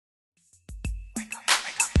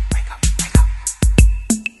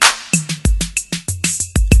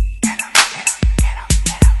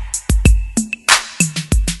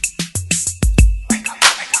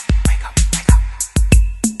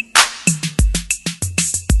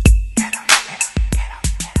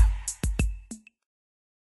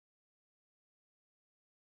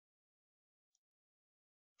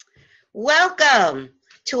Welcome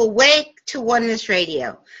to Awake to Oneness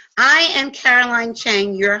Radio. I am Caroline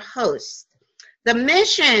Chang, your host. The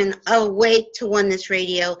mission of Awake to Oneness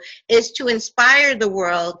Radio is to inspire the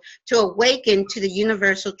world to awaken to the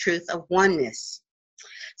universal truth of oneness.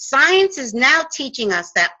 Science is now teaching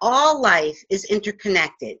us that all life is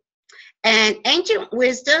interconnected, and ancient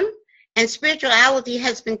wisdom and spirituality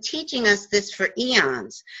has been teaching us this for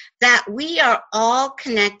eons, that we are all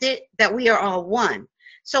connected, that we are all one.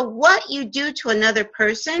 So what you do to another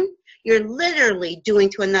person, you're literally doing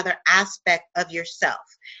to another aspect of yourself.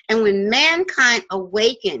 And when mankind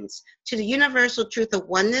awakens to the universal truth of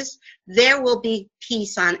oneness, there will be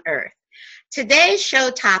peace on earth. Today's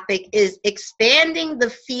show topic is expanding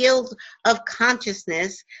the field of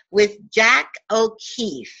consciousness with Jac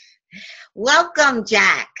O'Keeffe. Welcome,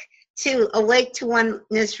 Jac, to Awake to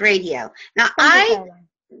Oneness Radio. Now,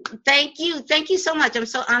 Thank you so much. I'm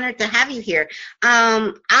so honored to have you here.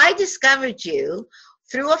 I discovered you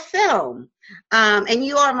through a film, and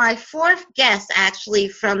you are my fourth guest actually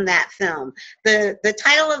from that film. The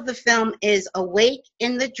title of the film is Awake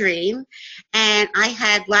in the Dream, and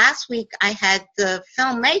last week I had the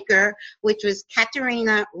filmmaker, which was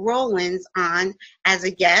Katerina Rollins, on as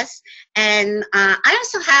a guest, and I'm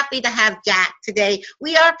so happy to have Jac today.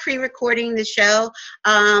 We are pre-recording the show,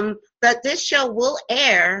 but this show will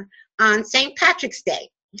air on St. Patrick's Day.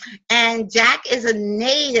 And Jac is a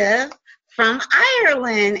native from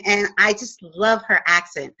Ireland, and I just love her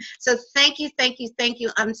accent. So thank you.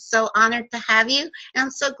 I'm so honored to have you, and I'm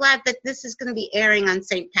so glad that this is going to be airing on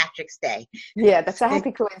St. Patrick's Day. Yeah, that's a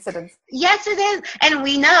happy coincidence. Yes, it is. And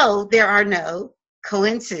we know there are no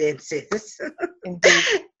coincidences. Indeed.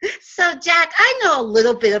 So, Jac, I know a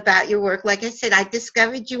little bit about your work. Like I said, I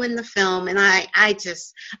discovered you in the film, and I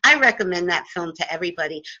recommend that film to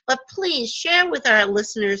everybody. But please share with our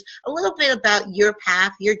listeners a little bit about your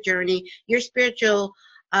path, your journey, your spiritual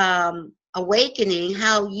awakening,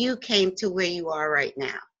 how you came to where you are right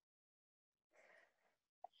now.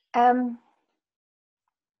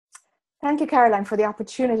 Thank you, Caroline, for the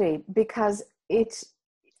opportunity, because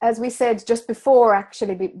as we said just before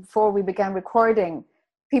we began recording,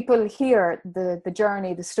 people hear the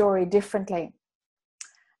journey, the story differently.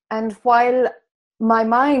 And while my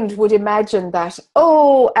mind would imagine that,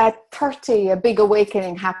 at 30, a big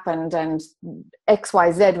awakening happened and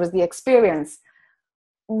XYZ was the experience,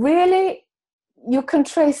 really, you can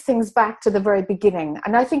trace things back to the very beginning.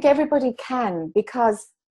 And I think everybody can, because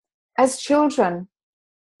as children,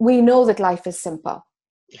 we know that life is simple.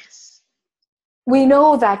 Yes. We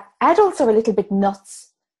know that adults are a little bit nuts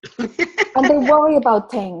and they worry about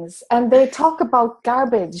things and they talk about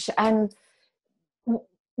garbage, and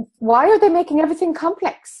why are they making everything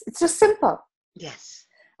complex? It's just simple. Yes.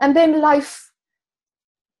 And then life,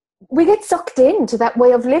 we get sucked into that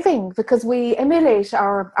way of living because we emulate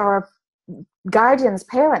our guardians,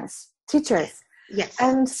 parents, teachers. Yes.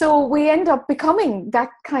 And so we end up becoming that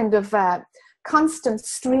kind of constant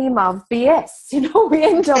stream of BS.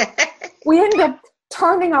 We end up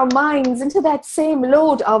turning our minds into that same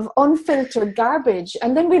load of unfiltered garbage,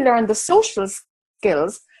 and then we learn the social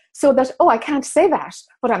skills so that, I can't say that,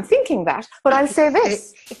 but I'm thinking that, but I'll say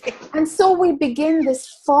this. And so we begin this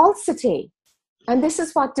falsity, and this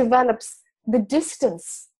is what develops the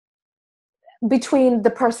distance between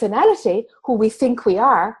the personality, who we think we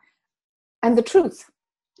are, and the truth.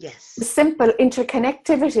 Yes. The simple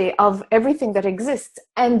interconnectivity of everything that exists.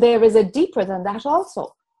 And there is a deeper than that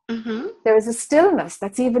also. Mm-hmm. There is a stillness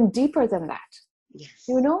that's even deeper than that. Yes.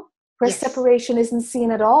 Where yes. separation isn't seen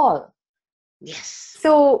at all. Yes.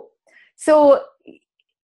 So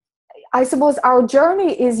I suppose our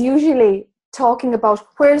journey is usually talking about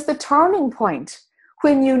where's the turning point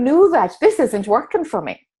when you knew that this isn't working for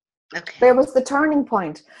me. Okay. There was the turning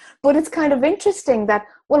point. But it's kind of interesting that,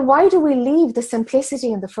 why do we leave the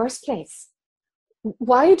simplicity in the first place?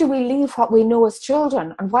 Why do we leave what we know as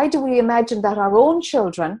children? And why do we imagine that our own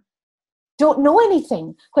children don't know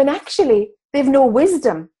anything when actually they've no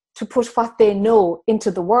wisdom to put what they know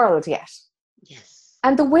into the world yet? Yes.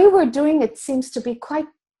 And the way we're doing it seems to be quite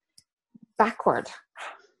backward.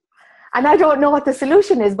 And I don't know what the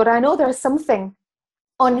solution is, but I know there's something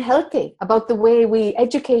unhealthy about the way we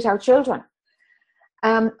educate our children.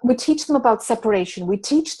 We teach them about separation. We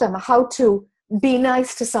teach them how to be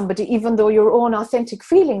nice to somebody, even though your own authentic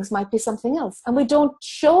feelings might be something else. And we don't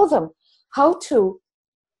show them how to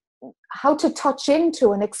touch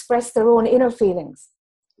into and express their own inner feelings.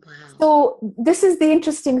 Wow. So this is the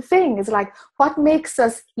interesting thing, is like, what makes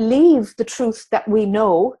us leave the truth that we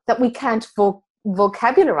know, that we can't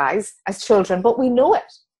vocabularize as children, but we know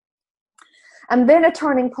it. And then a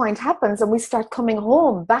turning point happens and we start coming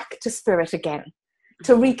home back to spirit again,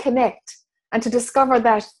 to reconnect and to discover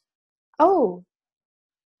that,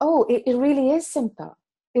 it really is simple.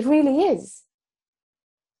 It really is.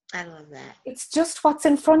 I love that. It's just what's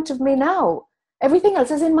in front of me now. Everything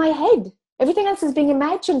else is in my head. Everything else is being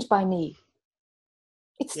imagined by me.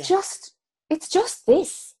 It's just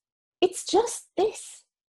this. It's just this.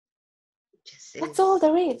 That's all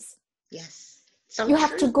there is. Yes. So you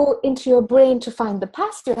have to go into your brain to find the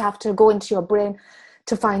past. You have to go into your brain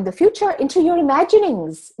to find the future, into your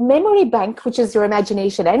imaginings. Memory bank, which is your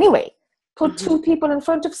imagination anyway. Put two people in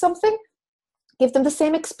front of something, give them the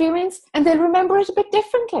same experience, and they'll remember it a bit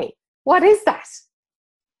differently. What is that?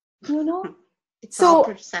 You know? It's all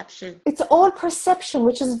perception. It's all perception,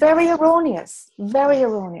 which is very erroneous. Very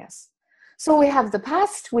erroneous. So we have the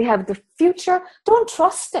past, we have the future. Don't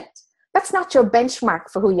trust it. That's not your benchmark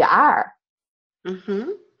for who you are.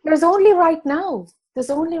 There's only right now. There's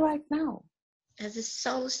only right now. That is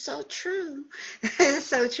so true. That is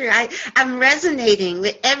so true. I'm resonating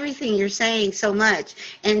with everything you're saying so much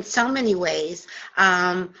in so many ways.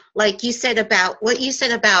 Like you said about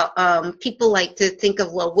people like to think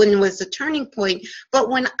of, well, when was the turning point? But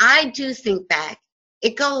when I do think back,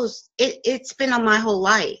 it's been on my whole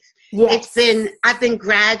life. Yes. I've been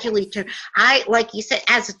gradually like you said,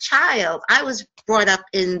 as a child, I was brought up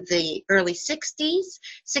in the early 60s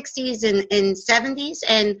and 70s.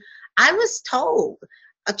 And I was told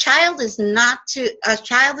a child is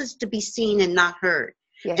to be seen and not heard.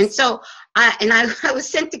 Yes. And so I was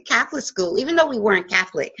sent to Catholic school, even though we weren't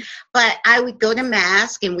Catholic, but I would go to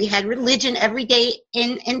mass and we had religion every day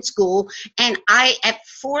in school. And at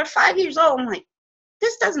 4 or 5 years old, I'm like,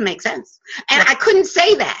 this doesn't make sense. And I couldn't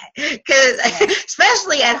say that because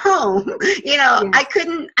especially at home, I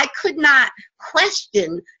could not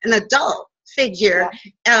question an adult figure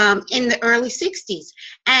in the early 60s.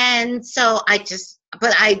 And so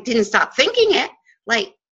but I didn't stop thinking it.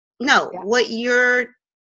 Like, no, what you're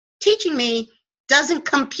teaching me doesn't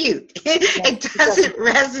compute. It doesn't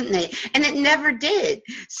resonate. And it never did.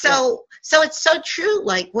 So it's so true,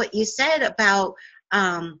 like what you said about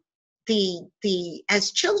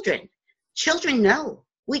as children know.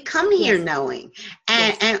 We come here knowing,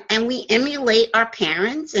 and we emulate our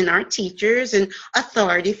parents and our teachers and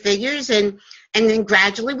authority figures, and then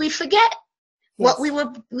gradually we forget what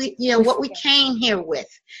what we came here with.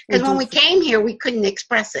 Because when we came here, we couldn't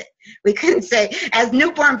express it. We couldn't say, as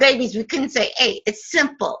newborn babies, we couldn't say, "Hey, it's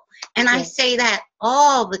simple." And I say that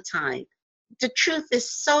all the time. The truth is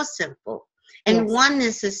so simple. And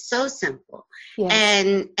oneness is so simple. Yes.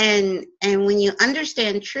 And when you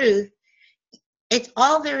understand truth, it's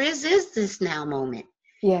all there is this now moment.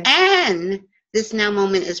 Yes. And this now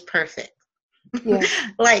moment is perfect. Yes.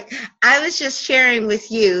 Like I was just sharing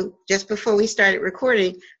with you just before we started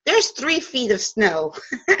recording, there's 3 feet of snow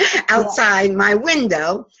outside my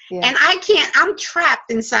window. And I'm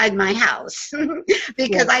trapped inside my house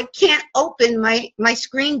because I can't open my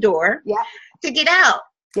screen door to get out.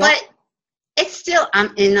 But it's still,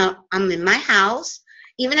 I'm in my house.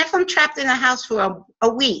 Even if I'm trapped in a house for a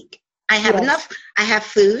week, I have enough. I have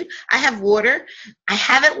food. I have water. I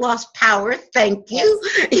haven't lost power. Thank you.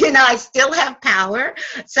 I still have power.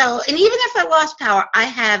 So, and even if I lost power, I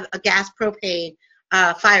have a gas propane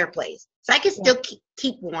fireplace. So I can still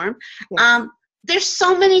keep warm. There's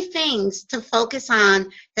so many things to focus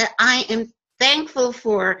on that I am thankful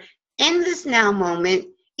for in this now moment,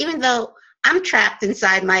 even though I'm trapped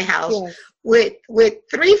inside my house with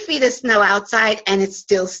 3 feet of snow outside and it's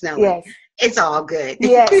still snowing. Yes. It's all good.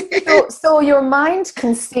 Yes. So your mind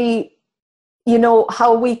can see,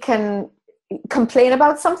 how we can complain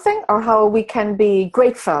about something or how we can be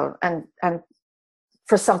grateful and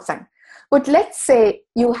for something. But let's say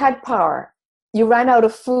you had power. You ran out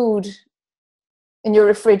of food in your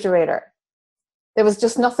refrigerator. There was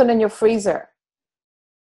just nothing in your freezer.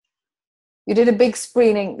 You did a big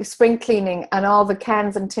spring cleaning and all the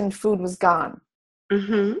cans and tinned food was gone.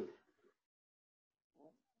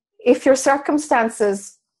 If your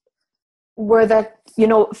circumstances were that,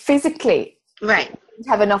 physically you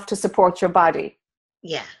have enough to support your body,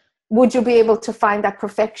 would you be able to find that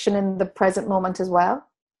perfection in the present moment as well?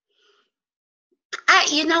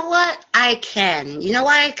 You know what? I can. You know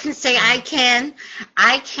why I can say I can?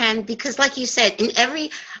 I can because, like you said,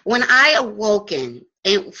 when I awoken,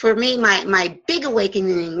 and for me, my big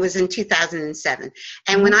awakening was in 2007.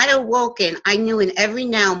 And when I awoken, I knew in every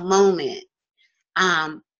now moment,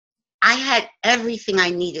 I had everything I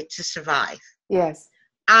needed to survive. Yes.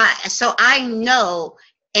 So I know,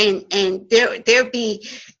 and there be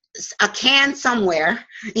a can somewhere,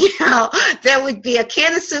 there would be a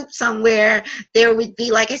can of soup somewhere. There would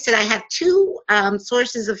be, like I said, I have two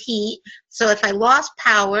sources of heat. So if I lost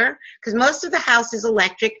power, because most of the house is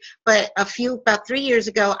electric, but about 3 years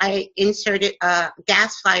ago, I inserted a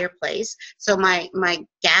gas fireplace. So my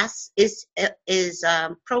gas is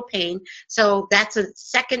propane. So that's a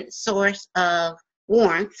second source of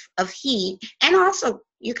warmth, of heat, and also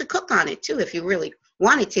you could cook on it too if you really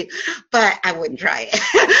wanted to, but I wouldn't try it.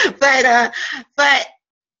 but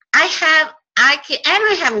I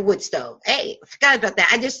have a wood stove. Hey, I forgot about that.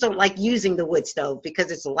 I just don't like using the wood stove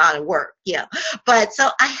because it's a lot of work. Yeah. But so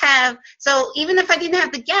even if I didn't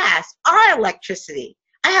have the gas or electricity,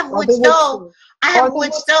 I have wood stove. I have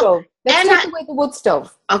wood stove. Let's take away the wood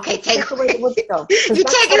stove. Okay, take away the wood stove. You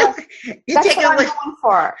take it away. That's what I'm going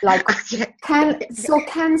for. Like,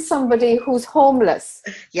 can somebody who's homeless,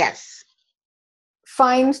 yes,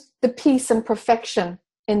 find the peace and perfection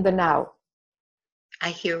in the now? I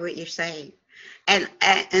hear what you're saying, and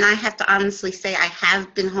I have to honestly say I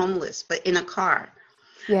have been homeless, but in a car,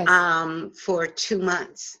 yes, for 2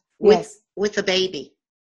 months with a baby.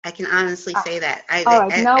 I can honestly say that I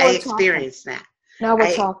experienced that. Now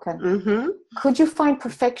we're talking. Mm-hmm. Could you find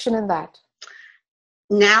perfection in that?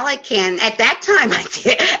 Now I can. At that time I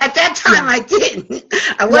did. At that time I didn't.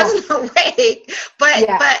 I wasn't awake.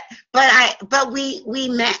 But we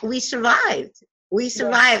met. We survived. We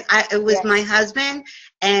survived. It was my husband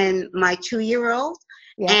and my 2-year-old,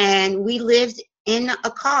 and we lived in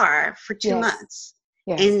a car for 2 months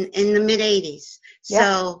in the mid-'80s.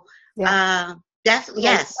 So definitely,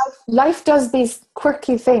 yes. Life does these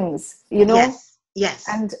quirky things, Yes.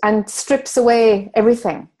 And strips away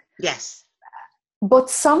everything. Yes. But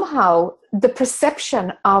somehow the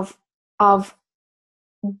perception of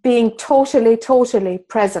being totally, totally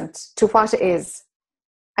present to what is,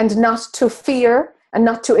 and not to fear, and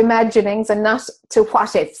not to imaginings, and not to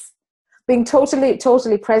what ifs, being totally,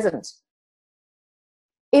 totally present.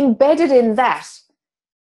 Embedded in that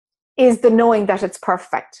is the knowing that it's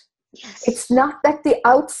perfect. Yes. It's not that the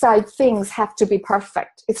outside things have to be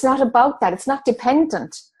perfect. It's not about that. It's not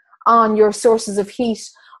dependent on your sources of heat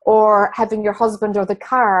or having your husband or the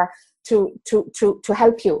car to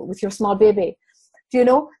help you with your small baby.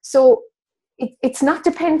 So it's not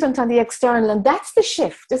dependent on the external, and that's the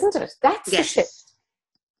shift, isn't it? That's the shift.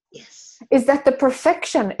 Yes. Is that the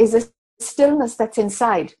perfection is a stillness that's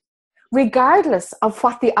inside, regardless of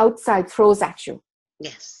what the outside throws at you.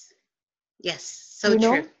 Yes. Yes. So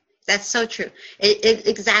true. That's so true. It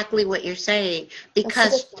exactly what you're saying,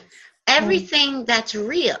 because everything that's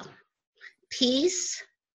real, peace,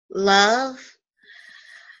 love,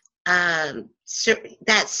 that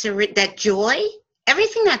joy,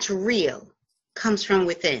 everything that's real comes from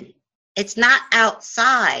within. It's not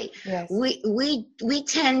outside. Yes. We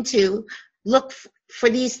tend to look for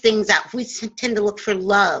these things out. We tend to look for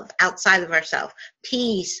love outside of ourselves,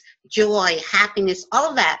 peace, joy, happiness,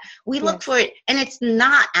 all of that. We look for it, and it's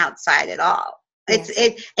not outside at all.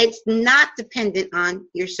 It's not dependent on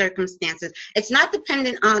your circumstances. It's not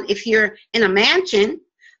dependent on if you're in a mansion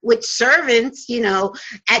with servants,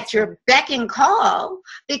 at your beck and call,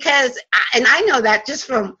 because, and I know that just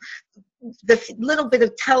from the little bit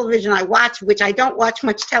of television I watch, which I don't watch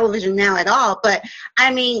much television now at all, but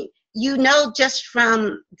I mean, just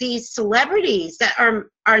from these celebrities that are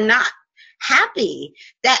not happy,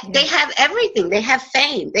 that they have everything. They have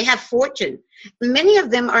fame, they have fortune. Many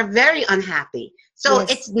of them are very unhappy. So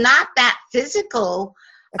it's not that physical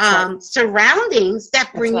surroundings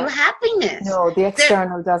that bring you happiness. No, the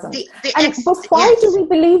external doesn't. But why do we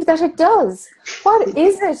believe that it does? What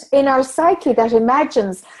is it in our psyche that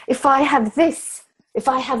imagines, if I have this, if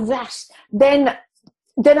I have that, then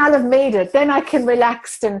I'll have made it. Then I can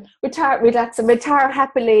relax and retire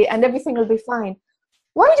happily, and everything will be fine.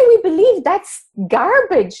 Why do we believe that's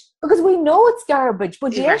garbage? Because we know it's garbage,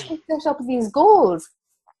 but yet we set up these goals.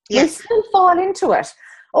 We still fall into it.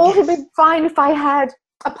 Oh, it would be fine if I had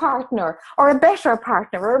a partner, or a better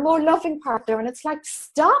partner, or a more loving partner. And it's like,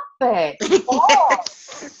 stop it.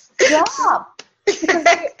 Stop. Because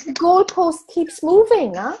the goalpost keeps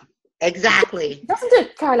moving, huh? Exactly. Doesn't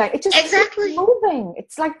it, Caroline? It just keeps moving.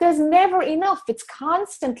 It's like there's never enough. It's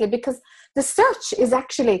constantly, because the search is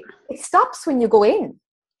actually, it stops when you go in.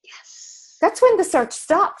 Yes. That's when the search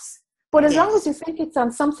stops. But as long as you think it's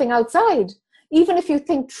on something outside, even if you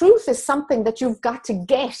think truth is something that you've got to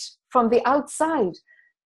get from the outside,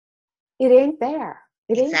 it ain't there.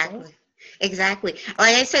 It ain't there. Exactly.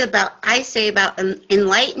 Like I say about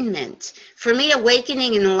enlightenment. For me,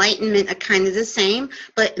 awakening and enlightenment are kind of the same,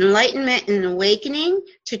 but enlightenment and awakening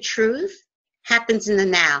to truth happens in the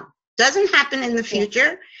now. doesn't happen in the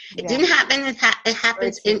future. It didn't happen. It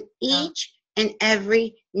happens in each and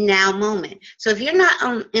every now moment. So if you're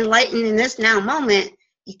not enlightened in this now moment,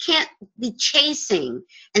 you can't be chasing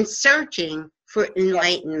and searching for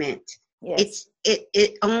enlightenment. Yes.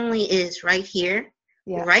 It only is right here,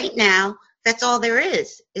 right now. That's all there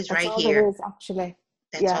is That's right all here. there is, actually.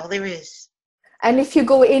 That's all there is. And if you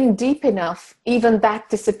go in deep enough, even that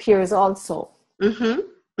disappears also.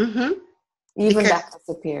 Even that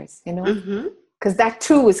disappears, you know? Because that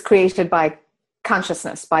too is created by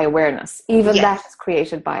consciousness, by awareness. Even that is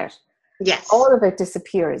created by it. Yes. All of it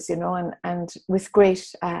disappears, you know, and with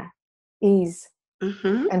great ease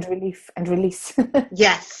and relief and release.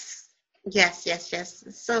 Yes.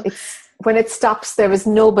 So when it stops, there is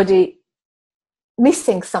nobody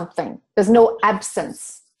missing something. There's no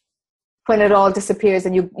absence. When it all disappears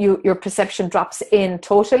and your perception drops in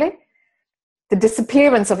totally, the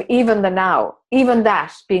disappearance of even the now, even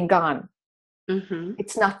that being gone,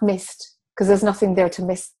 it's not missed because there's nothing there to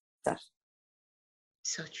miss that.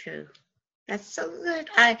 So true. That's so good.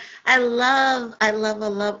 I love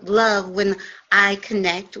when I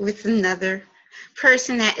connect with another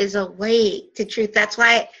person that is awake to truth. That's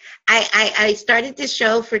why I started this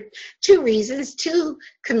show for two reasons: to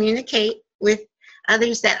communicate with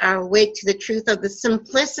others that are awake to the truth of the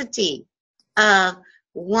simplicity of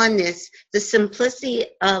oneness, the simplicity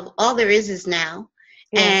of all there is now,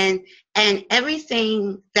 and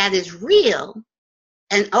everything that is real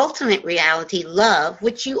and ultimate reality, love,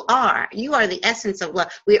 which you are. You are the essence of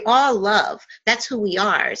love. We all love. That's who we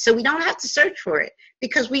are. So we don't have to search for it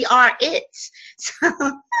because we are it.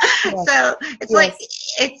 So it's like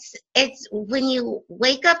it's when you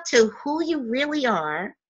wake up to who you really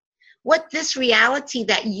are, what this reality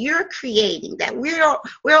that you're creating, that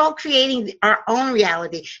we're all creating our own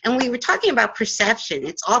reality. And we were talking about perception.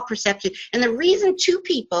 It's all perception. And the reason two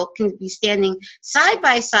people can be standing side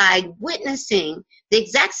by side, witnessing the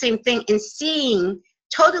exact same thing and seeing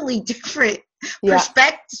totally different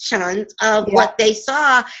perspectives of what they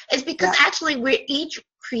saw is because actually we're each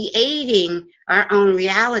creating our own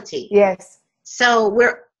reality. Yes. So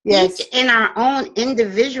we're each in our own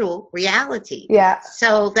individual reality.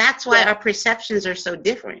 So that's why our perceptions are so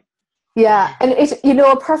different. And it, you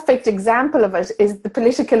know, a perfect example of it is the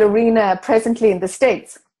political arena presently in the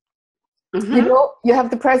States. You know, you have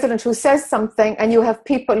the president who says something and you have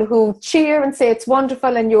people who cheer and say it's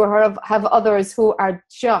wonderful, and you have others who are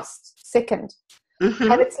just sickened.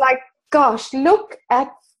 And it's like, gosh, look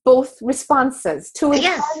at both responses, two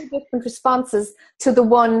entirely different responses to the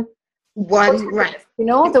one right, you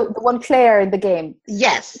know, the one player in the game.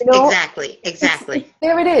 Yes, you know? Exactly.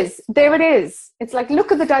 There it is. It's like,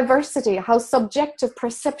 look at the diversity, how subjective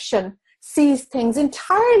perception sees things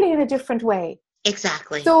entirely in a different way.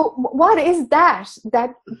 Exactly. So what is that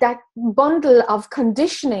bundle of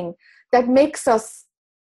conditioning that makes us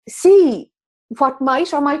see what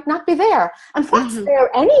might or might not be there, and what's there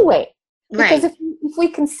anyway? Because if we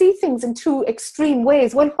can see things in two extreme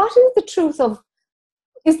ways, well, what is the truth of?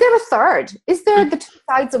 Is there a third? Is there the two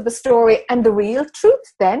sides of the story and the real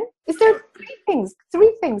truth then? Is there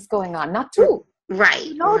three things going on, not two? Right.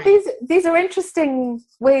 You know, these are interesting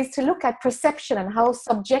ways to look at perception and how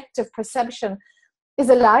subjective perception is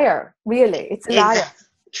a liar, really. It's a liar.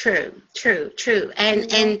 True.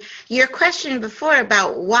 And your question before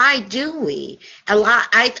about why do we?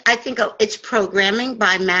 I think it's programming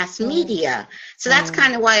by mass media. So that's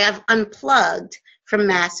kind of why I've unplugged from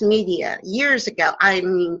mass media years ago. I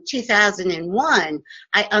mean, 2001,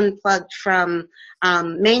 I unplugged from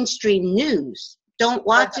mainstream news. Don't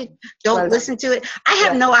watch it. Don't listen to it. I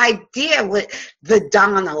have no idea what the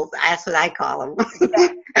Donald, that's what I call him.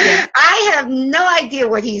 I have no idea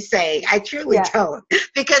what he's saying. I truly don't.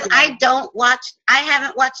 Because I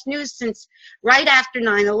haven't watched news since right after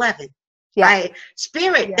 9/11.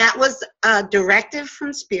 Spirit, that was a directive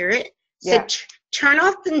from Spirit. Said, turn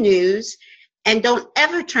off the news and don't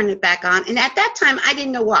ever turn it back on. And at that time, I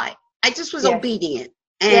didn't know why. I just was obedient.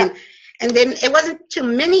 And then it wasn't too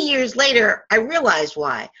many years later, I realized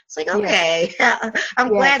why. It's like, okay, I'm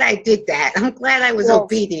glad I did that. I'm glad I was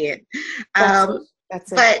obedient.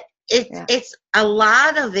 That's it. But it's a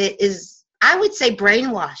lot of it is, I would say,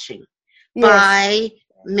 brainwashing by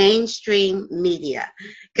mainstream media.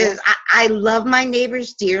 Because I love my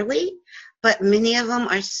neighbors dearly, but many of them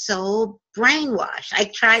are so brainwashed. I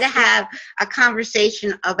try to have a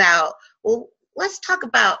conversation about, well, let's talk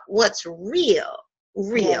about what's real.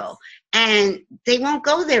 And they won't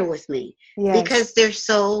go there with me because they're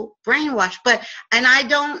so brainwashed. And I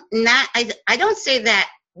don't say that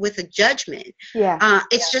with a judgment.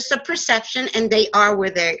 It's just a perception, and they are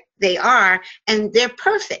where they are, and they're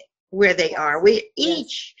perfect. where they are. We're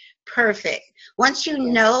each perfect. Once you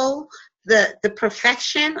know the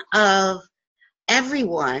perfection of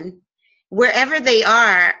everyone, wherever they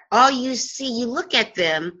are, all you see, you look at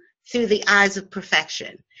them through the eyes of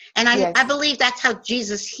perfection. And I believe that's how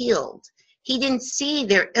Jesus healed. He didn't see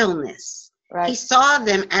their illness. Right. He saw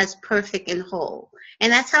them as perfect and whole.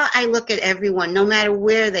 And that's how I look at everyone, no matter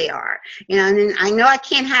where they are. You know, and I know I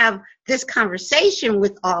can't have this conversation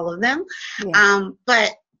with all of them,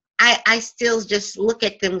 but I still just look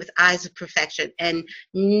at them with eyes of perfection and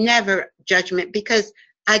never judgment, because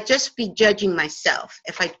I'd just be judging myself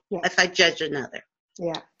if I judge another.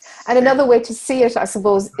 Yeah. And another way to see it, I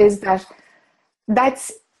suppose, is that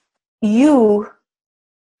that's you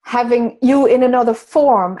in another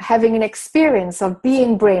form, having an experience of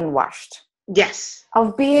being brainwashed. Yes.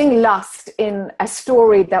 Of being lost in a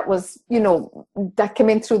story that was, that came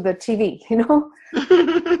in through the TV,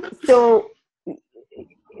 So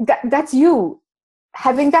that's you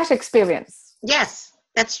having that experience. Yes,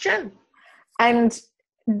 that's true. And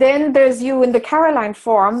then there's you in the Caroline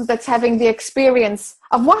form that's having the experience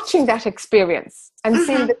of watching that experience and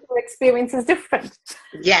seeing that your experience is different.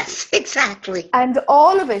 Yes, exactly. And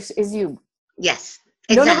all of it is you. Yes,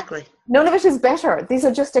 exactly. None of it is better. These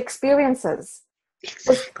are just experiences.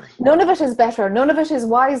 Exactly. None of it is better. None of it is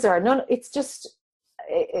wiser. It's just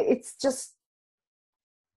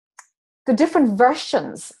the different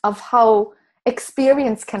versions of how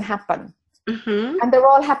experience can happen. And they're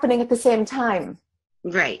all happening at the same time.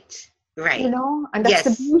 Right. And that's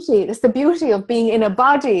the beauty. That's the beauty of being in a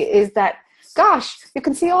body, is that, gosh, you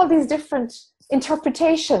can see all these different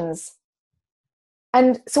interpretations.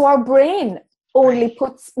 And so our brain only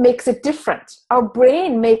makes it different. Our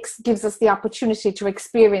brain gives us the opportunity to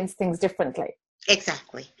experience things differently.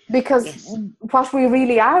 Exactly. Because what we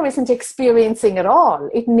really are isn't experiencing at all.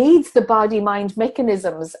 It needs the body-mind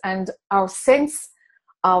mechanisms and our sense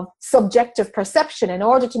of subjective perception in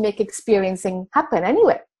order to make experiencing happen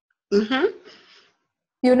anyway.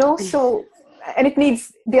 So, and it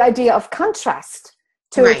needs the idea of contrast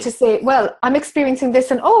to say, well, I'm experiencing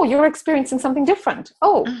this, and you're experiencing something different.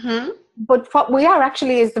 But what we are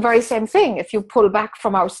actually is the very same thing. If you pull back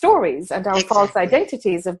from our stories and our false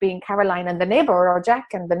identities of being Caroline and the neighbor, or Jack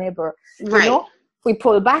and the neighbor, we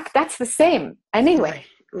pull back, that's the same anyway.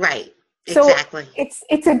 Right. So exactly.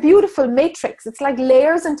 It's a beautiful matrix. It's like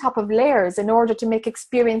layers on top of layers in order to make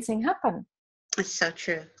experiencing happen. It's so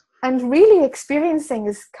true. And really, experiencing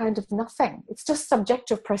is kind of nothing. It's just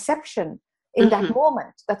subjective perception in that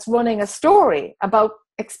moment that's running a story about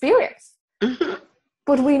experience.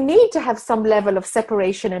 But we need to have some level of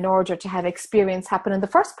separation in order to have experience happen in the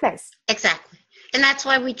first place. Exactly. And that's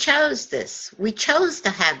why we chose this. We chose to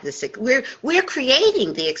have this. We're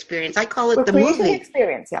creating the experience. I call it the movie. We're creating the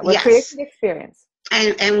experience. Yeah, we're creating the experience.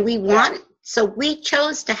 And we want, so we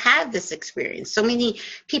chose to have this experience. So many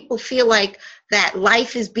people feel like that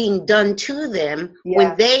life is being done to them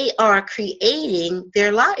when they are creating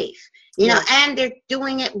their life, and they're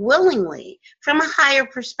doing it willingly from a higher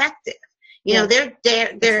perspective. They're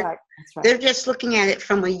just looking at it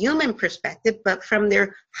from a human perspective, but from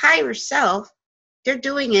their higher self, they're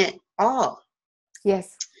doing it all.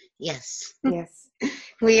 Yes.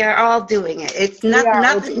 We are all doing it. It's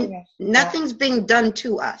nothing's being done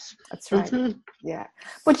to us. That's right. Yeah.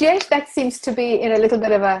 But yet that seems to be in a little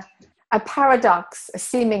bit of a paradox, a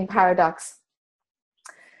seeming paradox.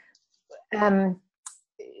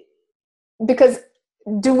 Because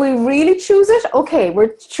do we really choose it? Okay,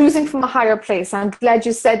 we're choosing from a higher place. I'm glad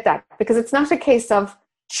you said that, because it's not a case of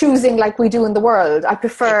choosing like we do in the world. I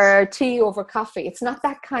prefer tea over coffee. It's not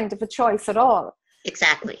that kind of a choice at all.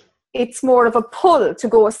 Exactly. It's more of a pull to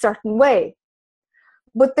go a certain way.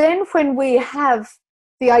 But then when we have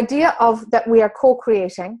the idea of that we are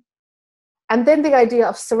co-creating, and then the idea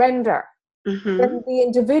of surrender, then the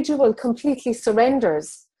individual completely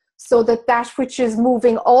surrenders, so that which is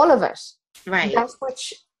moving all of it, that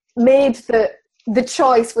which made the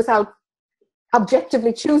choice without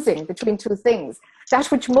objectively choosing between two things, that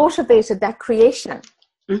which motivated that creation,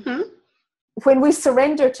 when we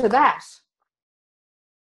surrender to that,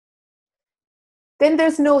 then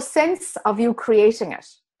there's no sense of you creating it,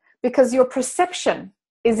 because your perception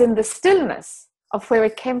is in the stillness of where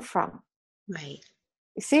it came from. Right.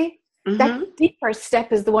 You see? That deeper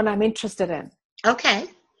step is the one I'm interested in. Okay.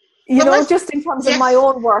 Just in terms of my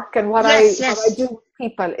own work and what I do with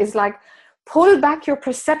people, is like, pull back your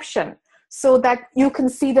perception so that you can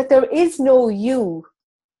see that there is no you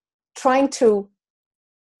trying to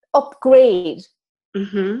upgrade,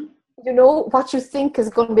 what you think is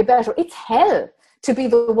going to be better. It's hell to be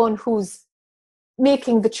the one who's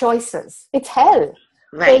making the choices. It's hell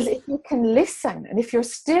Because if you can listen, and if you're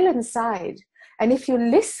still inside, and if you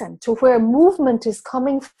listen to where movement is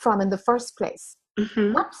coming from in the first place,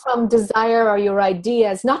 not from desire or your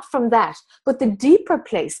ideas, not from that, but the deeper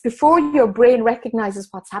place before your brain recognizes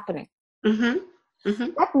what's happening.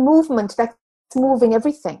 That movement that's moving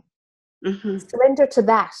everything. Surrender to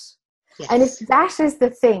that. Yes. And if that is the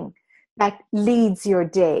thing that leads your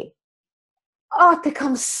day, it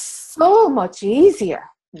becomes so much easier.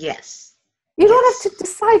 Yes. You don't have to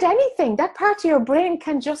decide anything. That part of your brain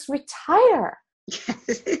can just retire.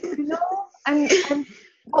 Yes. You know? And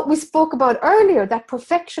what we spoke about earlier, that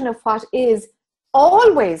perfection of what is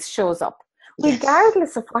always shows up,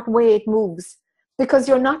 regardless of what way it moves, because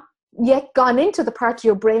you're not yet gone into the part of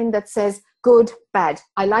your brain that says good, bad,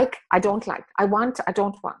 I like, I don't like, I want, I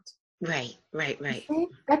don't want. Right. See?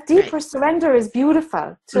 That deeper surrender is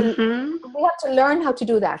beautiful. We have to learn how to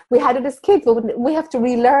do that. We had it as kids, but we have to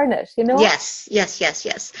relearn it, you know? Yes.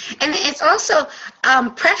 And it's also,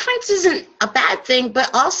 preference isn't a bad thing, but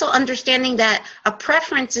also understanding that a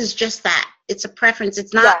preference is just that. It's a preference.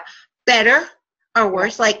 It's not better or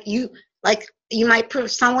worse. Like you might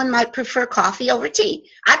someone might prefer coffee over tea.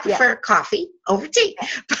 I prefer coffee over tea,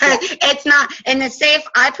 but it's not. And to say if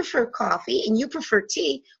I prefer coffee and you prefer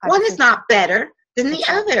tea, one is not better than the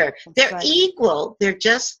other. They're equal. They're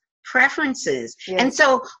just preferences. And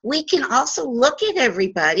so we can also look at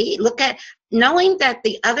everybody, look at knowing that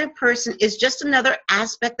the other person is just another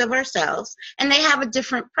aspect of ourselves, and they have a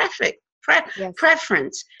different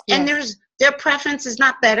preference. And their preference is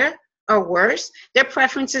not better or worse. Their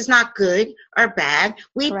preference is not good or bad.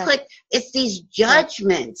 It's these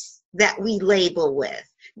judgments that we label with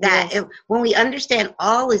that. When we understand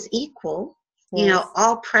all is equal, you know,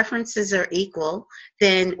 all preferences are equal,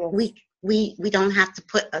 then we don't have to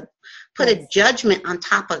put a judgment on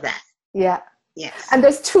top of that. Yes. And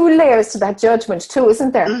there's two layers to that judgment too,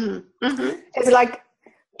 isn't there? It's like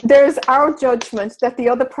there's our judgment that the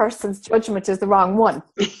other person's judgment is the wrong one.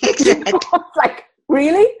 Exactly. Like,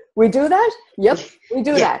 really? We do that? Yep, we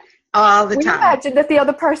do that. All the time. We imagine that the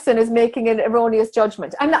other person is making an erroneous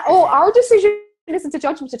judgment. And our decision isn't a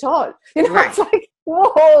judgment at all. You know, it's like,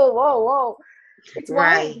 whoa. It's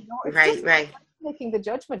wild, you know? It's just making the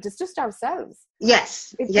judgment. It's just ourselves.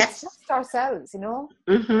 Yes. It's just ourselves, you know?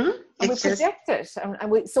 And we project it.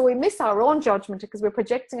 And so we miss our own judgment because we're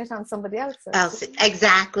projecting it on somebody else's.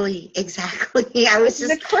 Exactly. I was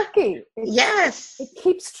just quirky. Yes. It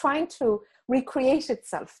keeps trying to recreate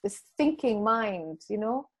itself, this thinking mind, you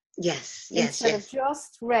know? Instead of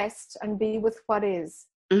just rest and be with what is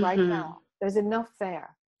right now. There's enough there.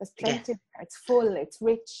 There's plenty there. It's full, it's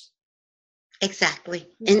rich. Exactly.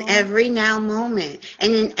 In every now moment.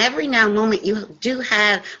 And in every now moment you do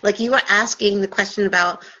have, like you were asking the question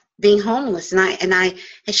about being homeless, and I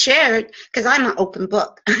shared, because I'm an open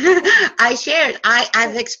book. I shared,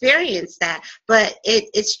 I've experienced that, but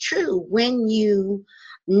it's true when you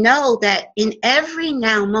know that in every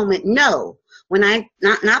now moment, when I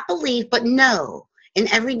not believe, but in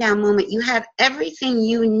every now moment, you have everything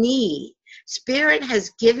you need. Spirit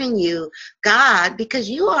has given you God, because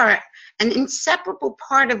you are an inseparable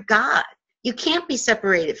part of God. You can't be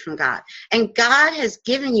separated from God. And God has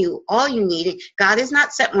given you all you need. God is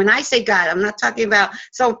not separate. When I say God, I'm not talking about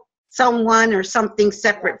someone or something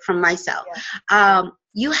separate from myself.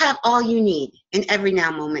 You have all you need in every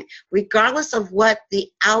now moment, regardless of what the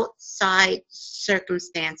outside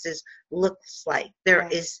circumstances looks like. There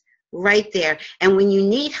is right there. And when you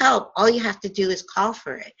need help, all you have to do is call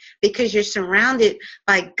for it, because you're surrounded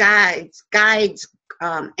by guides,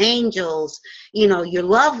 angels, you know, your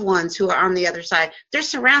loved ones who are on the other side. They're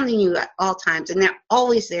surrounding you at all times, and they're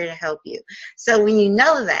always there to help you. So when you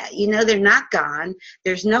know that, you know they're not gone.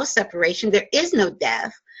 There's no separation. There is no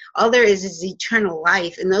death. All there is eternal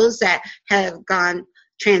life. And those that have gone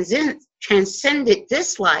transcended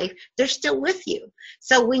this life, they're still with you.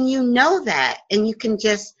 So when you know that, and you can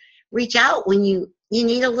just reach out when you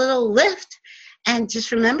need a little lift, and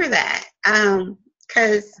just remember that,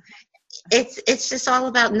 because it's just all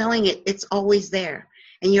about knowing it's always there,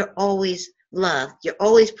 and you're always loved, you're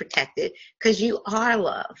always protected, because you are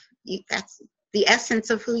love. That's the essence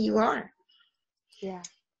of who you are.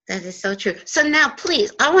 That is so true. So now,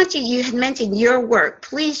 please, I want you had mentioned your work.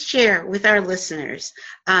 Please share with our listeners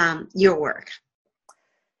your work.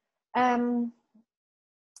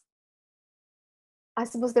 I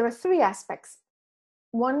suppose there are three aspects.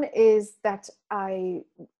 One is that I'm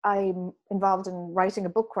involved in writing a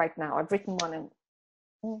book right now. I've written one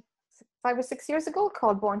 5 or 6 years ago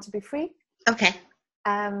called Born to Be Free. Okay.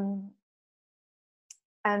 And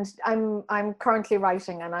I'm currently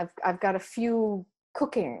writing, and I've got a few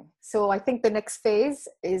cooking. So I think the next phase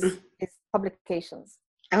is publications.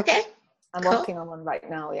 Okay. I'm working on one right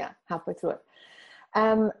now. Yeah, halfway through it.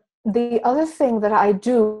 The other thing that I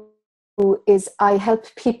do is I help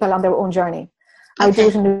people on their own journey. Okay. I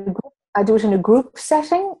do it in a group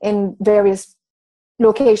setting in various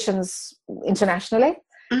locations internationally.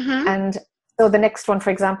 Mm-hmm. And so the next one,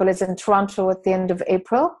 for example, is in Toronto at the end of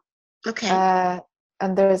April. Okay. And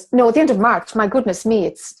at the end of March. My goodness me,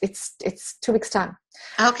 it's 2 weeks time.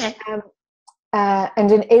 Okay.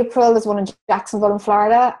 And in April, there's one in Jacksonville in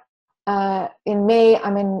Florida. In May,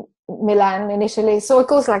 I'm in Milan in Italy. So it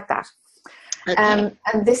goes like that. Okay. And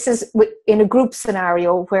this is in a group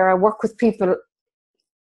scenario where I work with people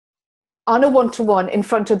on a one-to-one in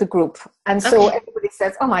front of the group. And so everybody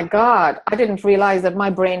says, oh my God, I didn't realize that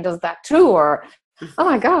my brain does that too. Or, oh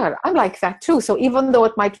my God, I'm like that too. So even though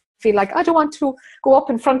it might feel like I don't want to go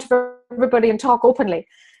up in front of everybody and talk openly,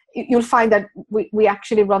 you'll find that we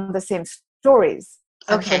actually run the same stories.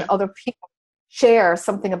 Okay. And when other people share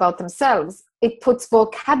something about themselves, it puts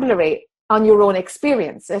vocabulary on your own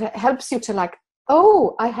experience. It helps you to like,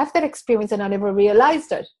 oh, I have that experience and I never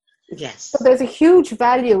realized it. Yes. So there's a huge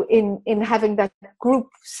value in having that group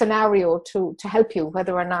scenario to help you,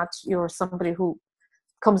 whether or not you're somebody who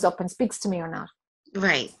comes up and speaks to me or not.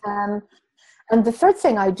 Right. And the third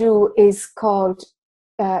thing I do is called,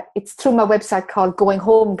 it's through my website called Going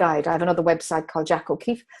Home Guide. I have another website called Jac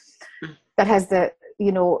O'Keeffe that has the,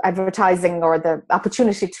 advertising or the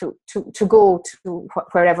opportunity to go to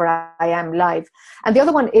wherever I am live. And the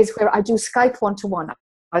other one is where I do Skype one-to-one,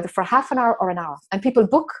 either for half an hour or an hour. And people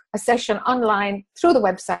book a session online through the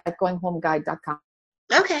website, goinghomeguide.com.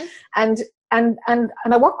 Okay. And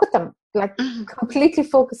I work with them, like completely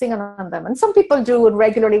focusing on them. And some people do it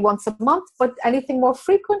regularly once a month, but anything more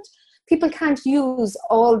frequent, people can't use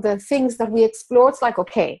all the things that we explore. It's like,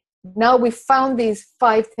 okay, now we've found these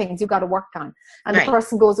 5 things you got to work on. And the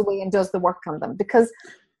person goes away and does the work on them. Because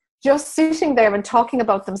just sitting there and talking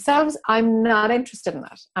about themselves, I'm not interested in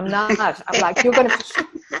that. I'm not. I'm like, you're going to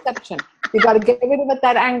shift perception. You got to get rid of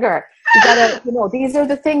that anger. You got to, these are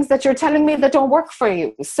the things that you're telling me that don't work for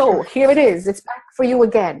you. So here it is. It's back for you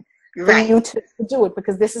again. For you to do it,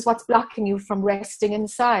 because this is what's blocking you from resting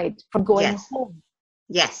inside, from going home.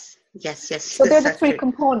 Yes. So they're the 3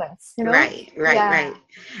 components, Right.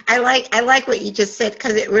 I like what you just said,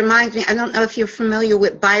 because it reminds me, I don't know if you're familiar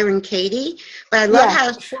with Byron Katie, but I love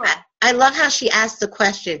I love how she asked the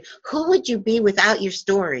question, who would you be without your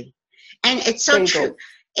story? And it's so true.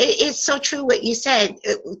 It's so true what you said.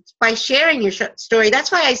 By sharing your story, that's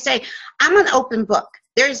why I say I'm an open book.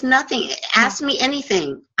 There's nothing, ask me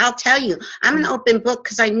anything, I'll tell you. I'm an open book,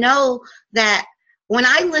 because I know that when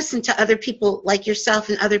I listen to other people like yourself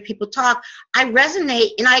and other people talk, I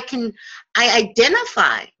resonate, and I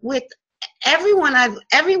identify with every one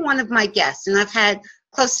of my guests, and I've had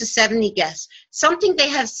close to 70 guests. Something they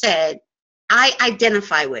have said, I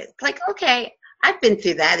identify with. Like, okay, I've been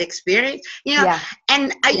through that experience,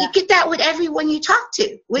 and you get that with everyone you talk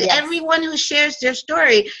to, with everyone who shares their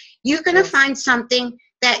story. You're going to find something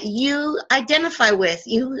that you identify with.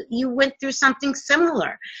 You went through something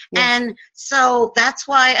similar. And so that's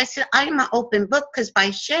why I said I'm an open book, because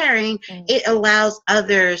by sharing, it allows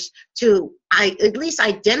others to at least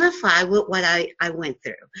identify with what I went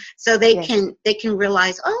through. So they can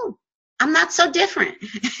realize, oh, I'm not so different,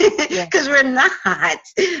 because we're not.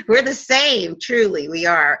 We're the same, truly.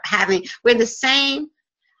 We're the same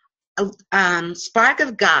spark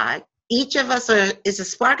of God. Each of us is a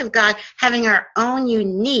spark of God, having our own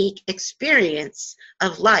unique experience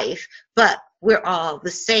of life, but we're all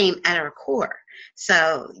the same at our core.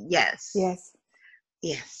 So, yes.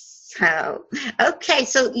 So, okay.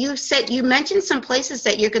 So you mentioned some places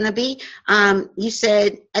that you're going to be. You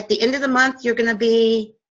said at the end of the month, you're going to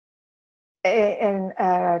be in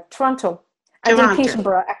Toronto. And in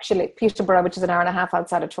Peterborough, actually. Peterborough, which is an hour and a half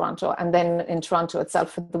outside of Toronto. And then in Toronto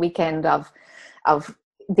itself for the weekend of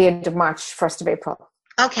the end of March, 1st of April.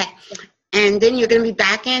 Okay. And then you're going to be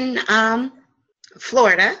back in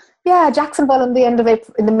Florida. Yeah, Jacksonville in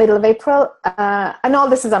the middle of April. And all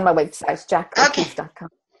this is on my website, jacokeeffe.com.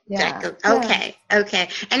 Okay.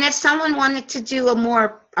 And if someone wanted to do a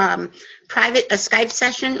more private, a Skype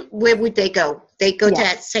session, where would they go? They go to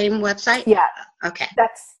that same website? Yeah. Okay.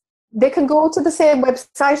 They can go to the same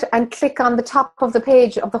website and click on the top of the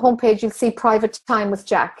page, of the homepage, you'll see private time with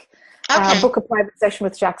Jac. Book a private session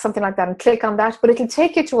with Jac, something like that, and click on that. But it'll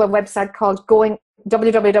take you to a website called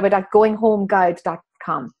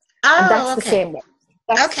www.goinghomeguide.com. And that's the same way.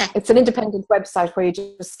 It's an independent website where you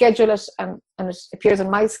just schedule it, and it appears in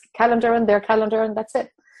my calendar and their calendar, and that's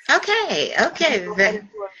it. Okay.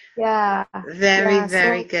 Yeah.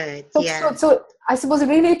 Very good. Yeah. So I suppose it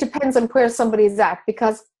really depends on where somebody is at,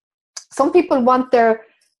 because some people want their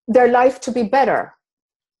life to be better.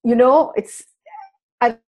 You know,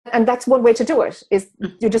 and that's one way to do it, is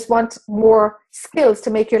you just want more skills to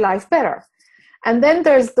make your life better. And then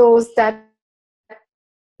there's those that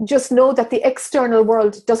just know that the external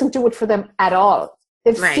world doesn't do it for them at all.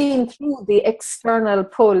 They've seen through the external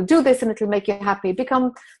pull. Do this and it'll make you happy.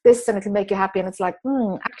 Become this and it'll make you happy. And it's like,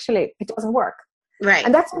 actually, it doesn't work. Right.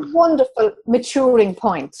 And that's a wonderful maturing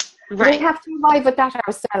point. Right. We have to arrive at that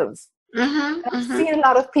ourselves. I've seen a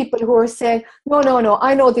lot of people who are saying, no,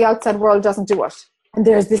 I know the outside world doesn't do it. And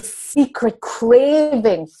there's this secret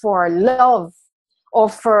craving for love, or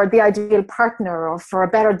for the ideal partner, or for a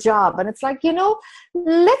better job. And it's like,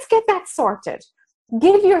 let's get that sorted.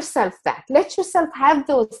 Give yourself that. Let yourself have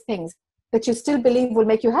those things that you still believe will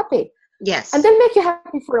make you happy. Yes. And they'll make you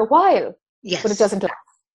happy for a while. Yes. But it doesn't last.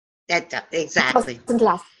 Exactly. It doesn't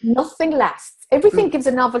last. Nothing lasts. Everything gives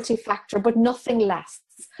a novelty factor, but nothing lasts.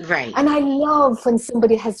 Right. And I love when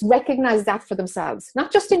somebody has recognized that for themselves.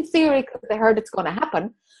 Not just in theory because they heard it's going to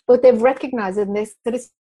happen, but they've recognized in this that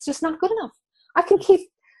it's just not good enough. I can keep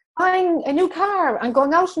buying a new car and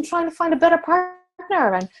going out and trying to find a better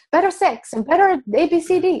partner and better sex and better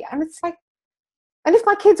ABCD. And it's like, and if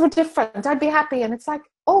my kids were different, I'd be happy. And it's like,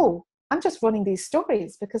 oh, I'm just running these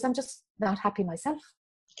stories because I'm just not happy myself.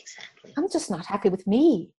 Exactly. I'm just not happy with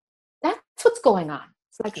me. That's what's going on.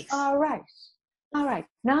 It's like, all right.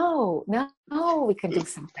 Now we can do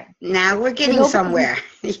something. Now we're getting somewhere.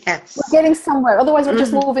 Yes. We're getting somewhere. Otherwise, we're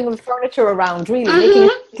just moving the furniture around, really, making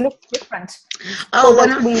it look different. Oh, so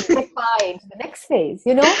that we get by into the next phase,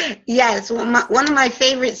 Yes. One of my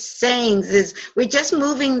favorite sayings is, we're just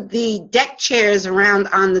moving the deck chairs around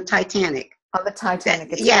on the Titanic. On the Titanic.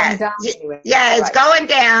 It's going down anyway. Yeah, it's going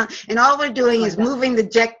down, and all we're doing is moving the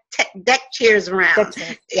deck chairs around.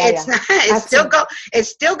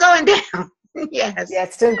 It's still going down. Yes. Yeah,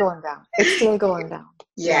 it's still going down.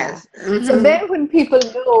 Yes. Yeah. So then when people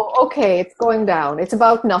know, okay, it's going down, it's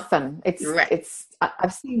about nothing.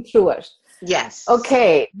 I've seen through it. Yes.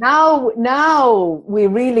 Okay, now we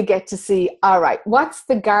really get to see, all right, what's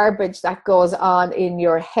the garbage that goes on in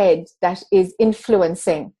your head that is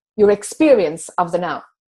influencing your experience of the now?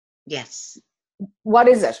 Yes. What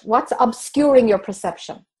is it? What's obscuring your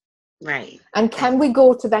perception? Right. And can we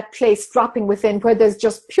go to that place dropping within where there's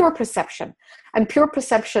just pure perception? And pure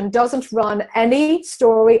perception doesn't run any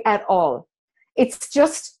story at all. It's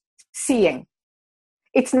just seeing.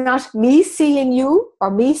 It's not me seeing you or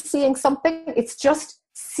me seeing something. It's just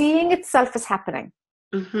seeing itself as happening.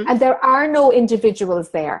 And there are no individuals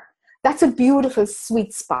there. That's a beautiful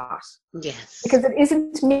sweet spot. Yes. Because it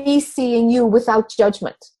isn't me seeing you without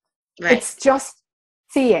judgment. Right. It's just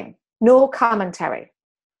seeing, no commentary.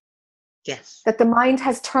 Yes. That the mind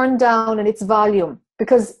has turned down in its volume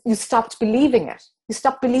because you stopped believing it. You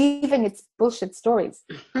stopped believing its bullshit stories.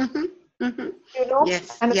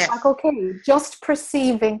 Yes. And it's like, okay, just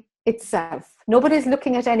perceiving itself. Nobody's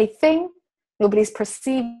looking at anything. Nobody's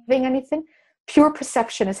perceiving anything. Pure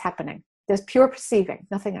perception is happening. There's pure perceiving,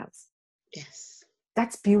 nothing else. Yes.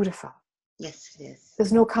 That's beautiful. Yes, it is.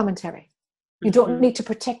 There's no commentary. You don't need to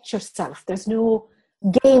protect yourself. There's no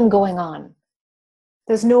game going on.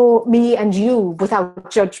 There's no me and you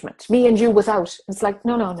without judgment. Me and you without. It's like,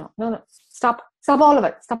 no. Stop all of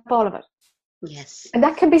it. Stop all of it. Yes. And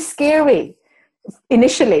that can be scary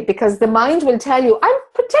initially because the mind will tell you, I'm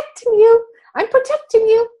protecting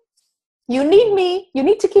you. You need me. You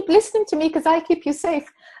need to keep listening to me because I keep you safe.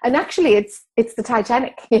 And actually, it's the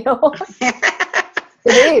Titanic, It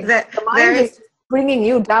is. The mind is bringing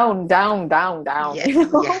you down. Yes,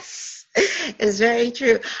 yes. It's very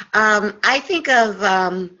true. I think of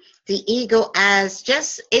the ego as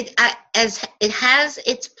just as it has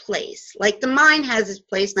its place. Like the mind has its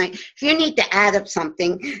place. Like if you need to add up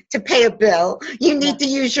something to pay a bill, you need to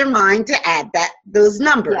use your mind to add those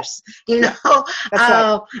numbers. That's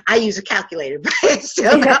right. I use a calculator, but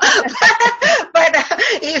still, but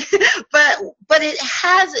it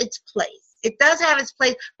has its place. It does have its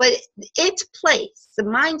place, but its place, the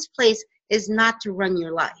mind's place, is not to run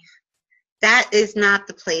your life. That is not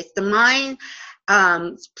the place. The mind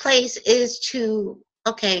place is to,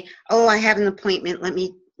 I have an appointment. Let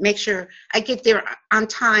me make sure I get there on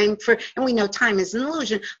time and we know time is an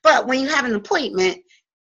illusion. But when you have an appointment,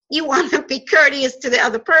 you want to be courteous to the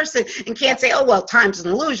other person and can't say, time's an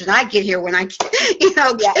illusion. I get here when I get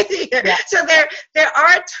here. Yeah. So there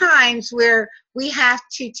are times where we have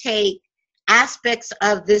to take aspects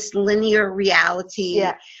of this linear reality.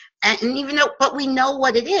 Yeah. And even though, but we know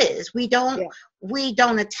what it is. We don't we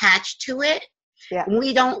don't attach to it. Yeah.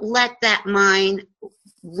 We don't let that mind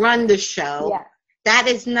run the show. Yeah. That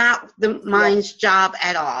is not the mind's job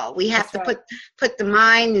at all. We have That's to put the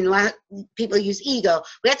mind, and a lot of people use ego.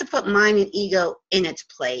 We have to put mind and ego in its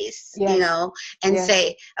place, Yes. you know, and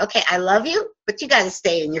say, okay, I love you, but you got to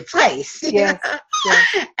stay in your place. Yes.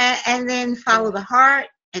 Yes. And then follow the heart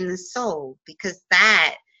and the soul, because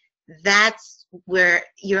that's where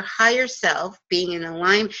your higher self being in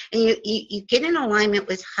alignment, and you get in alignment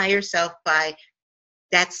with higher self by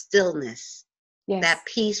that stillness, Yes. that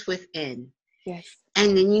peace within. Yes.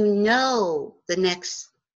 And then you know the next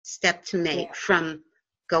step to make from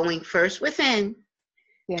going first within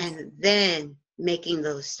and then making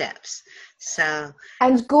those steps. So,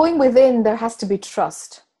 and going within, there has to be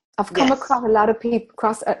trust. I've come across a lot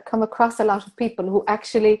of people, who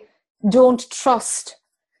actually don't trust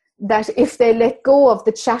that if they let go of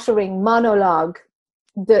the chattering monologue,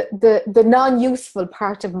 the non-useful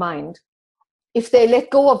part of mind, if they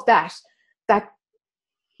let go of that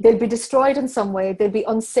they'll be destroyed in some way, they'll be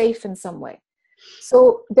unsafe in some way.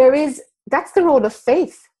 So that's the role of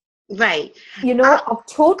faith. Right. You know, of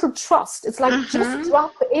total trust. It's like just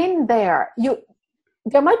drop in there.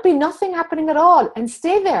 There might be nothing happening at all, and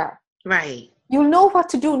stay there. Right. You'll know what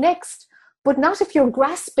to do next, but not if you're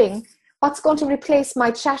grasping what's going to replace my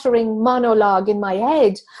chattering monologue in my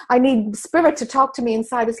head. I need spirit to talk to me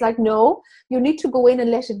inside. It's like, no, you need to go in and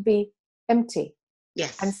let it be empty.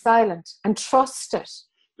 Yes. And silent, and trust it.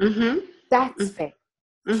 That's faith.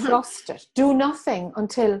 Trust it. Do nothing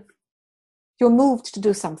until you're moved to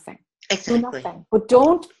do something. Exactly. Do nothing. But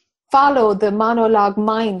don't follow the monologue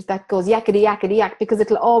mind that goes yakety, yakety, yak, because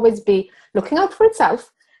it'll always be looking out for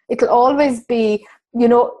itself. It'll always be, you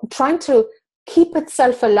know, trying to keep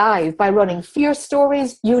itself alive by running fear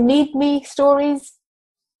stories, you need me stories.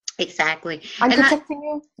 Exactly. I'm protecting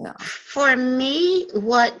you? No. For me,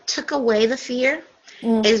 what took away the fear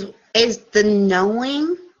is the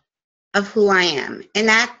knowing of who I am. And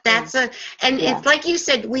that's it's like you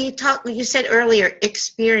said, you said earlier,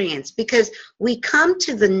 experience, because we come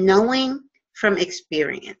to the knowing from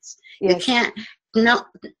experience. Yes. You can't,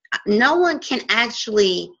 no one can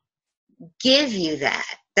actually give you that.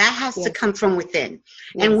 That has to come from within.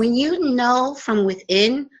 Yes. And when you know from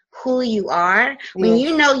within who you are, when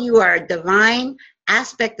you know you are a divine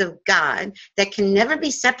aspect of God that can never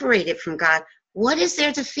be separated from God, what is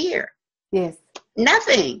there to fear? Yes.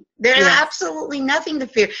 Nothing. There's absolutely nothing to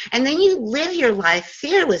fear. And then you live your life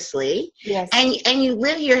fearlessly. Yes. And you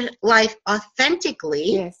live your life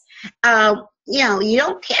authentically. Yes. You know, you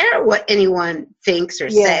don't care what anyone thinks or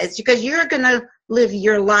says, because you're going to live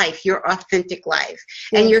your life, your authentic life.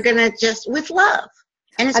 And you're going to just with love.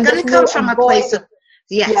 And it's going to come from a place of,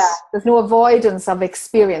 there's no avoidance of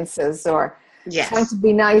experiences or trying to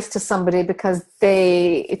be nice to somebody because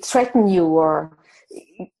they threaten you, or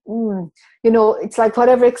you know, it's like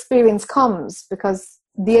whatever experience comes, because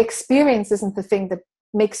the experience isn't the thing that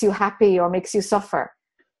makes you happy or makes you suffer.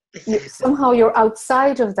 Somehow you're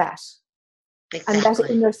outside of that. Exactly. And that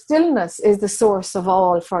inner stillness is the source of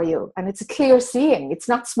all for you. And it's a clear seeing. It's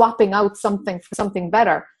not swapping out something for something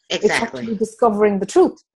better. Exactly. It's actually discovering the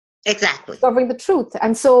truth. Exactly. Discovering the truth.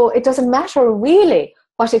 And so it doesn't matter really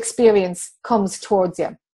what experience comes towards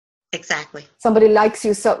you. Exactly. Somebody likes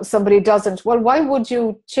you, so somebody doesn't. Well, why would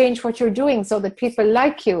you change what you're doing so that people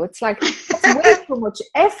like you? It's like, that's way too much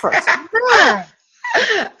effort. To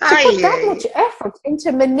put that much effort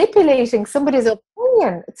into manipulating somebody's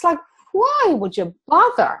opinion, it's like, why would you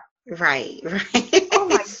bother? Right. Oh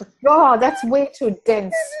my God, that's way too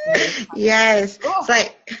dense. Yes. It's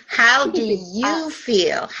like, how do you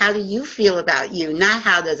feel? How do you feel about you? Not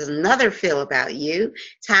how does another feel about you.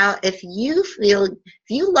 It's how, if you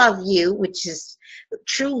love you, which is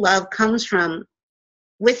true love comes from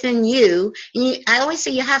within you. And I always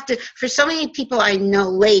say you have to, for so many people I know,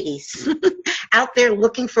 ladies out there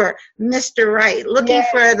looking for Mr. Right, looking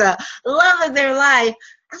for the love of their life.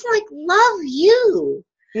 I'm like, love you.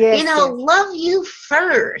 Yes, love you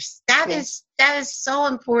first. That is so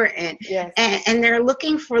important. Yes. And they're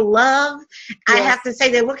looking for love. Yes. I have to say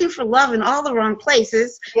they're looking for love in all the wrong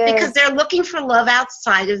places because they're looking for love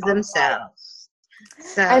outside of themselves.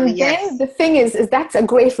 So, and then the thing is that's a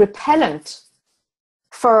great repellent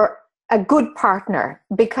for a good partner,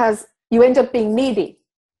 because you end up being needy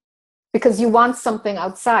because you want something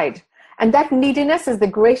outside. And that neediness is the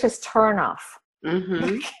greatest turnoff.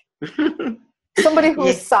 Mm-hmm. Somebody who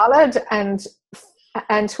is solid and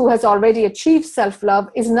who has already achieved self-love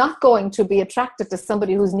is not going to be attracted to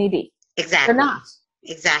somebody who's needy. Exactly. They're not.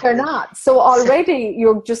 Exactly. They're not. So already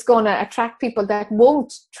you're just going to attract people that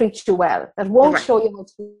won't treat you well, that won't show you how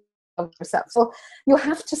to love yourself. So you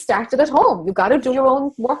have to start it at home. You got to do your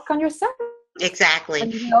own work on yourself. Exactly.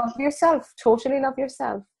 And love yourself. Totally love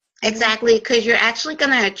yourself. Exactly, because you're actually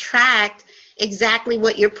going to attract exactly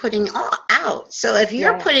what you're putting out. So if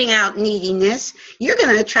you're putting out neediness, you're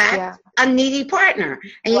going to attract a needy partner.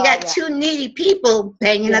 And you got two needy people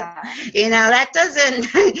banging up. You know, that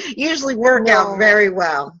doesn't usually work out very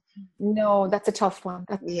well. No, that's a tough one.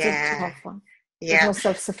 That's a tough one. Yeah. There's no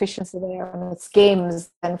self-sufficiency there, and it's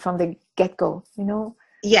games and from the get-go, you know?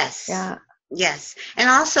 Yes. Yeah. Yes. And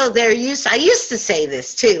also I used to say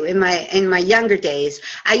this too in my younger days.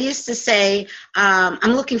 I used to say,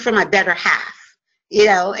 I'm looking for my better half, you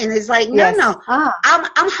know, and it's like, no,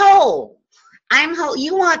 I'm whole. I'm whole.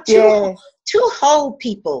 You want two whole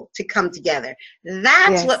people to come together.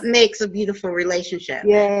 That's what makes a beautiful relationship.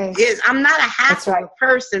 Yes. I'm not a half of a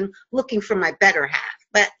person looking for my better half.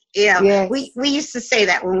 But you know, we used to say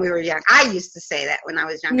that when we were young. I used to say that when I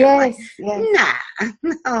was younger.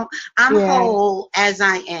 No, I'm whole as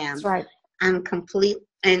I am. That's right. I'm complete,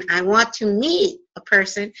 and I want to meet a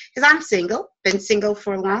person because I'm single, been single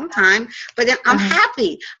for a long time, but I'm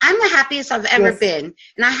happy. I'm the happiest I've ever been,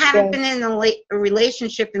 and I haven't been in a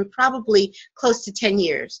relationship in probably close to 10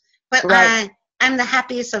 years. But I'm the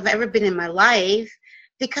happiest I've ever been in my life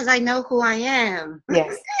because I know who I am.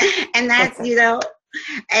 Yes. And that's you know.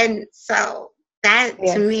 And so that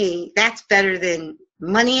to me, that's better than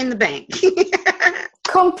money in the bank.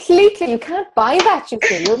 Completely. You can't buy that, you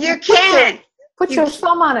see. You can't. Put your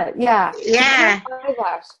thumb on it. Yeah. Yeah. You can't buy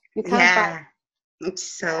that. You can't buy it.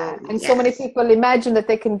 So, and so many people imagine that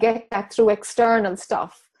they can get that through external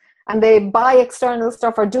stuff. And they buy external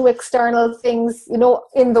stuff or do external things, you know,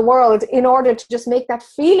 in the world in order to just make that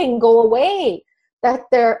feeling go away, that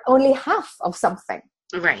they're only half of something.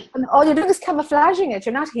 Right. And all you're doing is camouflaging it.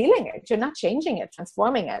 You're not healing it. You're not changing it,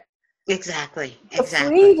 transforming it. Exactly. The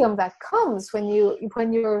freedom that comes when you're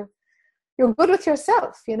good with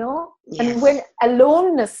yourself, you know? Yes. And when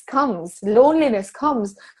loneliness comes,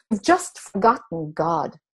 you've just forgotten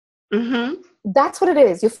God. Mm-hmm. That's what it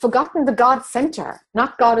is. You've forgotten the God center,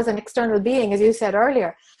 not God as an external being, as you said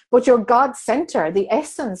earlier, but your God center, the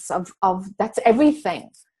essence of that's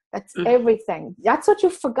everything. That's everything. That's what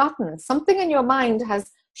you've forgotten. Something in your mind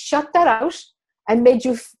has shut that out and made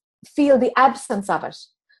you feel the absence of it.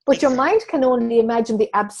 But your mind can only imagine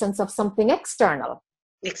the absence of something external.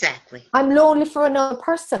 Exactly. I'm lonely for another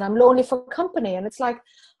person. I'm lonely for company. And it's like,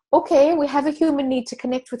 okay, we have a human need to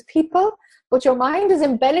connect with people, but your mind is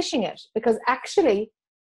embellishing it because actually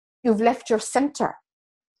you've left your center.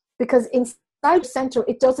 Because inside the center,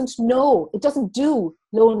 it doesn't do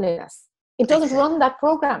loneliness. It doesn't run that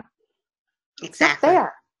program. It's not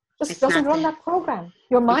there. Just doesn't run that program.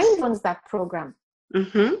 Your mind runs that program.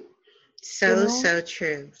 Mm-hmm. So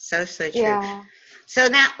true. So true. Yeah. So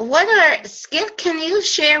now, Skip, can you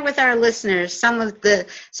share with our listeners some of the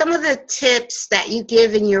tips that you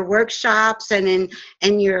give in your workshops and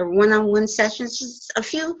in your one-on-one sessions? Just a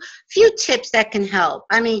few tips that can help.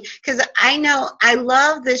 I mean, because I know I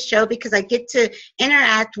love this show because I get to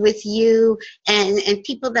interact with you and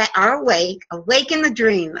people that are awake in the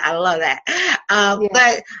dream. I love that.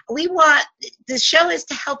 But the show is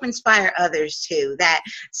to help inspire others too. That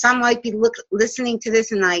some might be listening to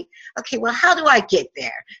this and like, okay, well, how do I get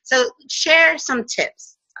there? So share some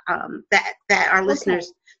tips that our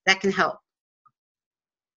listeners that can help.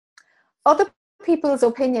 Other people's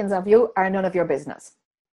opinions of you are none of your business.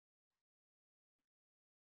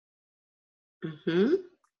 Mm-hmm.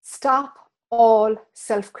 Stop all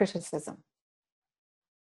self-criticism.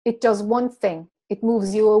 It does one thing. It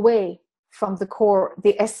moves you away from the core,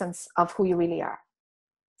 the essence of who you really are.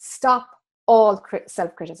 Stop all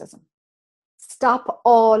self-criticism. Stop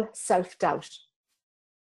all self-doubt.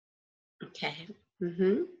 Okay.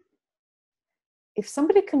 Mm-hmm. If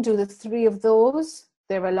somebody can do the three of those,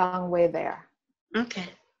 they're a long way there. Okay.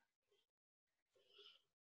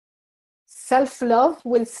 Self-love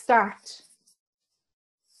will start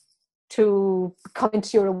to come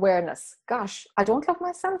into your awareness. Gosh, I don't love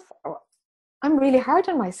myself. I'm really hard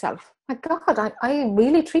on myself. My God, I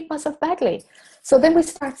really treat myself badly. So then we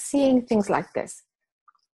start seeing things like this.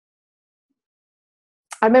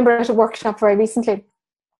 I remember at a workshop very recently,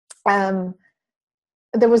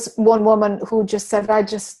 there was one woman who just said, I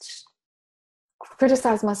just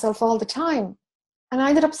criticize myself all the time. And I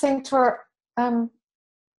ended up saying to her,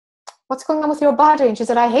 what's going on with your body? And she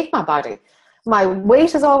said, I hate my body. My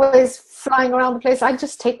weight is always flying around the place. I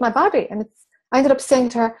just hate my body. And I ended up saying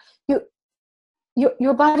to her,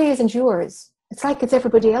 your body isn't yours. It's like it's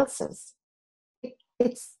everybody else's.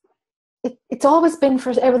 It's always been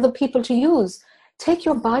for other people to use. Take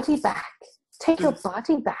your body back. Take your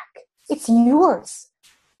body back. It's yours.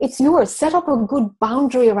 It's yours. Set up a good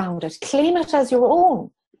boundary around it. Claim it as your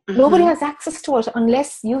own. Nobody has access to it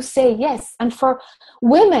unless you say yes. And for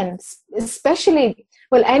women, especially,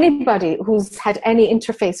 well, anybody who's had any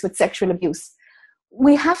interface with sexual abuse,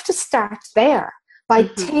 we have to start there by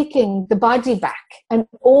taking the body back and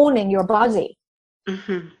owning your body.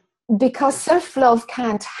 Because self-love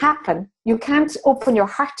can't happen. You can't open your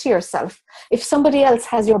heart to yourself if somebody else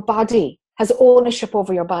has your body, has ownership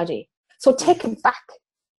over your body. So take it back.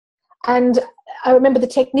 And I remember the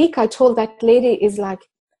technique I told that lady is like,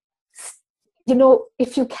 you know,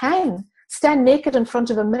 if you can, stand naked in front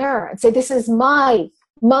of a mirror and say, this is my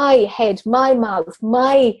head, my mouth,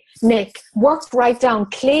 my neck. Work right down.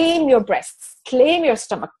 Claim your breasts, claim your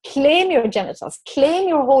stomach, claim your genitals, claim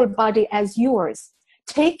your whole body as yours.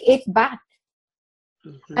 Take it back.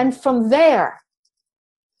 And from there,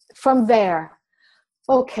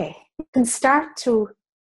 okay, you can start to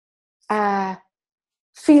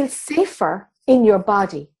feel safer in your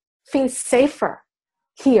body, feel safer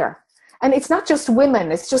here. And it's not just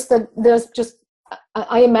women, it's just that there's just,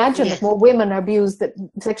 I imagine that more women are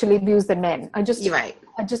sexually abused than men. I just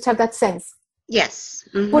have that sense. Yes.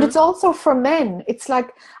 But it's also for men. It's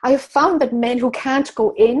like, I have found that men who can't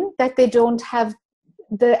go in, that they don't have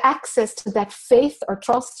the access to that faith or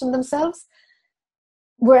trust in themselves,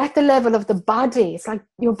 we're at the level of the body. It's like,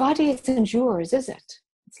 your body isn't yours, is it?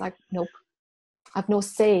 It's like, nope. I've no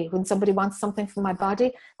say. When somebody wants something from my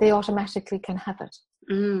body, they automatically can have it.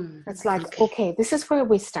 It's like, okay, this is where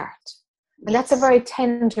we start. And that's a very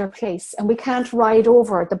tender place. And we can't ride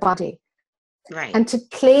over the body. Right. And to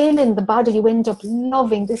claim in the body, you end up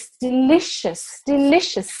loving this delicious,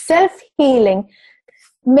 delicious self-healing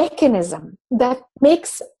mechanism that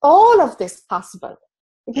makes all of this possible.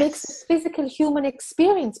 It makes the physical human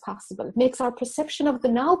experience possible. It makes our perception of the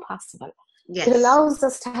now possible. It allows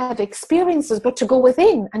us to have experiences, but to go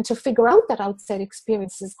within and to figure out that outside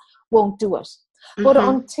experiences won't do it. But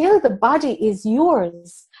until the body is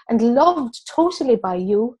yours and loved totally by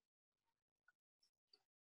you,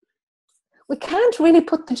 we can't really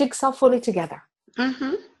put the jigsaw fully together.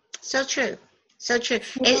 So true. So true.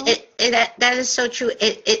 That is so true.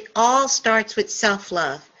 It all starts with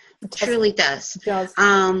self-love. It truly does. It does.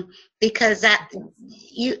 Because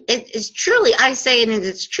it is truly, I say it and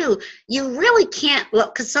it's true, you really can't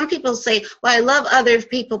love, because some people say, well, I love other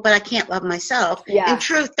people, but I can't love myself. In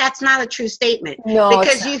truth, that's not a true statement. No,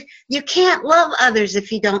 because you can't love others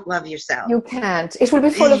if you don't love yourself. You can't. It will be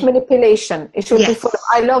full of manipulation. It will be full of,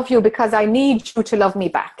 I love you because I need you to love me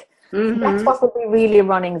back. That's what will be really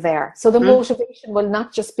running there. So the motivation will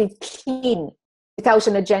not just be clean without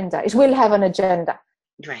an agenda. It will have an agenda.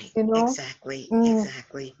 Right. You know? Exactly.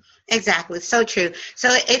 So true. So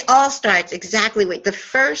it all starts exactly with the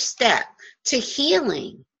first step to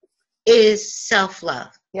healing is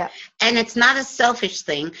self-love. Yeah. And it's not a selfish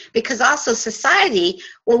thing, because also society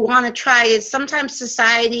will want to try it. Sometimes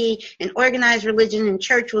society and organized religion and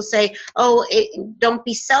church will say, oh, don't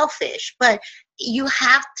be selfish. But you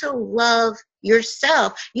have to love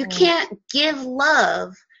yourself. You can't give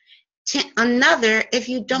love to another if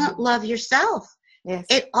you don't love yourself. Yes.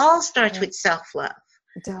 It all starts with self-love.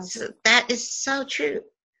 It does. So that is so true.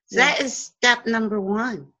 That is step number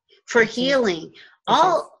one for healing.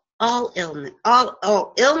 All illness,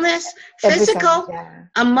 all illness, physical,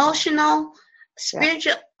 emotional,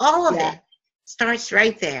 spiritual, all of it starts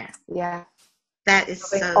right there. Yeah. That is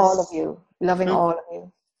loving all of you. Loving all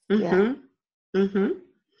of you.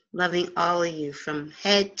 Loving all of you from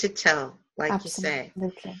head to toe, like you say.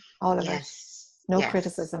 Absolutely. All of it. No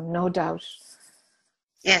criticism, no doubt.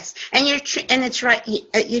 Yes, and and it's right.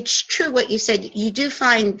 It's true what you said. You do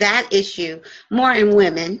find that issue more in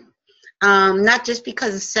women, not just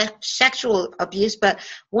because of sexual abuse, but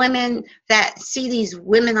women that see these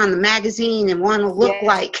women on the magazine and want to look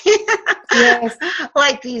like,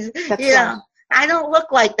 like these. Right. I don't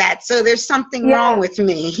look like that, so there's something wrong with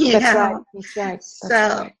me. You know? That's right.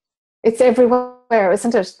 Right. It's everywhere,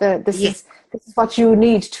 isn't it? This is what you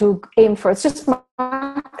need to aim for. It's just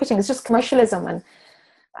marketing. It's just commercialism. And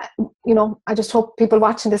you know, I just hope people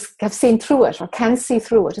watching this have seen through it or can see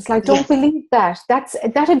through it. It's like, don't believe that.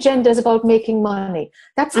 That agenda is about making money.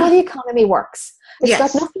 That's how the economy works. It's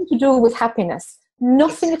got nothing to do with happiness.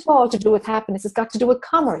 Nothing at all to do with happiness. It's got to do with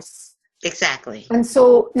commerce. Exactly. And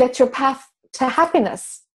so let your path to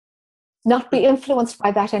happiness not be influenced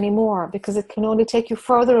by that anymore, because it can only take you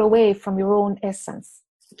further away from your own essence.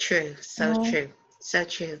 True. So true. So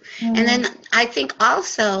true. And then I think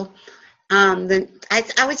also,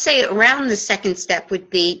 I would say around the second step would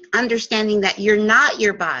be understanding that you're not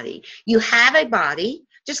your body. You have a body,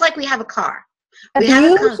 just like we have a car. A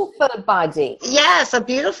beautiful body. Yes, a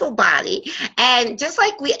beautiful body. And just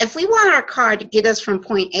like if we want our car to get us from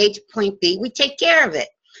point A to point B, we take care of it.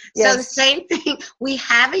 Yes. So the same thing, we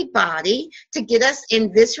have a body to get us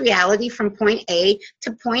in this reality from point A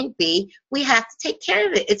to point B. We have to take care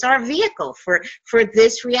of it. It's our vehicle for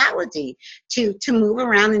this reality. To move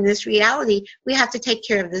around in this reality, we have to take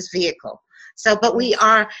care of this vehicle. So, but we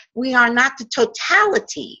are not the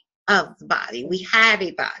totality of the body. We have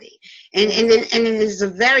a body. And it is a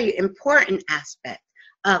very important aspect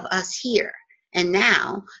of us here and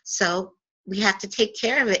now. So we have to take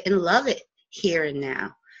care of it and love it here and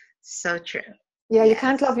now. So true. Yeah, you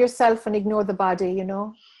can't love yourself and ignore the body, you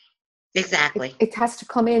know. Exactly. It has to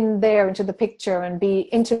come in there into the picture and be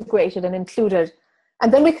integrated and included.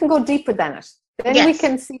 And then we can go deeper than it. Then we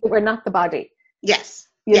can see that we're not the body. Yes.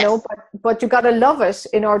 You know, but you got to love it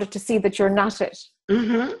in order to see that you're not it.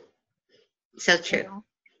 Mm-hmm. So true. You know?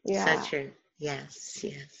 Yeah. So true. Yes,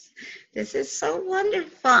 yes. This is so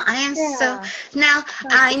wonderful. I am so now.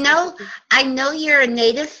 I know you're a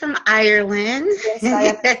native from Ireland. Yes,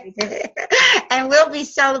 I am. And we'll be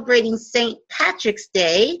celebrating St. Patrick's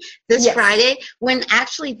Day this Friday, when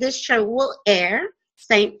actually this show will air.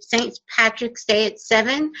 St. Patrick's Day at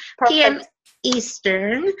 7 p.m.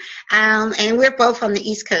 Eastern, and we're both on the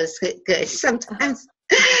East Coast. Good. Sometimes.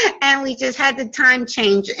 And we just had the time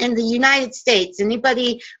change in the United States.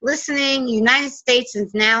 Anybody listening, United States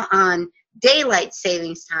is now on daylight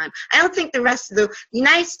savings time. I don't think the rest of the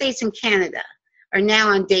United States and Canada are now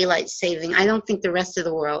on daylight saving. I don't think the rest of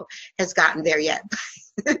the world has gotten there yet.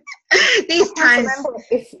 These times,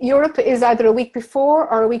 if Europe is either a week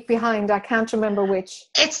before or a week behind, I can't remember which.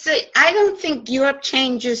 I don't think Europe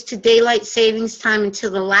changes to daylight savings time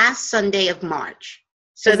until the last Sunday of March.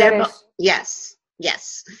 So yes.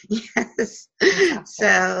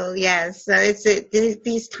 So it's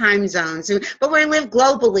these time zones, but we live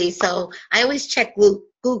globally. So I always check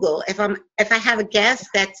Google if I have a guest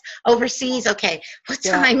that's overseas. Okay, what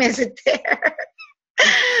time is it there?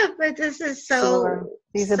 But this is so.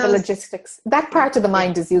 These are the logistics. That part of the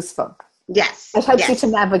mind is useful. Yes, it helps you to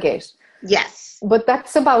navigate. Yes, but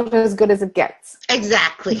that's about as good as it gets.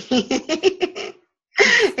 Exactly.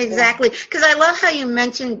 Exactly, because I love how you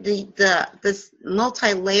mentioned this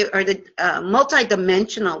multi-layer or the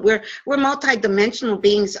multi-dimensional. We're multi-dimensional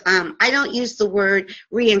beings. I don't use the word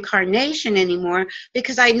reincarnation anymore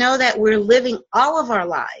because I know that we're living all of our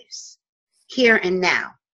lives here and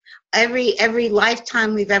now. Every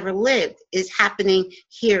lifetime we've ever lived is happening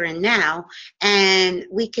here and now, and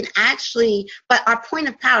we can actually. But our point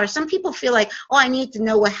of power. Some people feel like, oh, I need to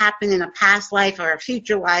know what happened in a past life or a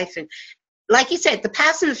future life, and like you said, the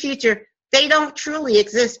past and the future, they don't truly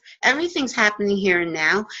exist. Everything's happening here and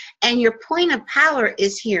now, and your point of power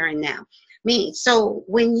is here and now. So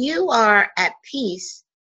when you are at peace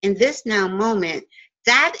in this now moment,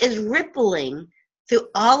 that is rippling through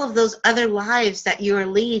all of those other lives that you are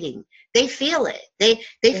leading. They feel it. They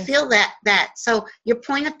feel that. So your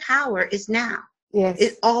point of power is now. Yes.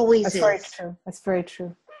 It always is. That's very true. That's very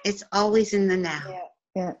true. It's always in the now.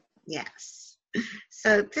 Yeah. Yes.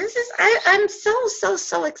 So this is, I'm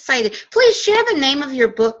so excited. Please share the name of your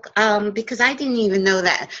book, because I didn't even know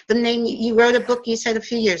that. The name, you wrote a book, you said a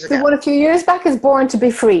few years ago. The one a few years back is Born to Be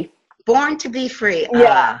Free. Born to Be Free.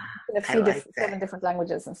 Yeah. In a few seven different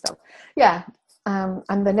languages and stuff. Yeah.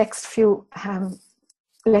 And the next few,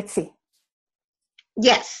 let's see.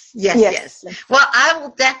 Yes. Well, I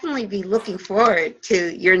will definitely be looking forward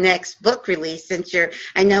to your next book release, since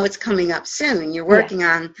I know it's coming up soon. You're working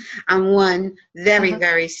on one very,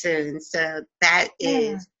 very soon. So that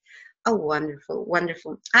is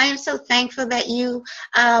wonderful. I am so thankful that you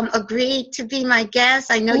agreed to be my guest.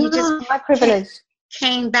 I know you just my privilege.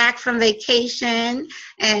 Came back from vacation,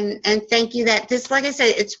 and thank you that this, like I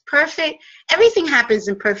said, it's perfect. Everything happens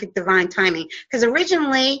in perfect divine timing, because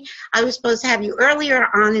originally I was supposed to have you earlier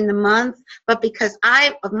on in the month, but because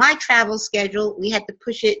of my travel schedule, we had to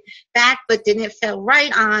push it back, but then it fell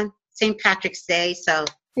right on St. Patrick's Day. So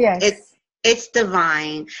it's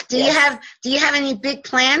divine. Do you have any big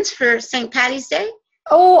plans for St. Patty's Day?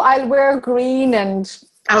 Oh, I'll wear green and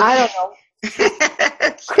I don't know.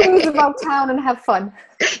 Cruise about town and have fun.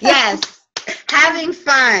 Yes, having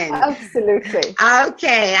fun. Absolutely.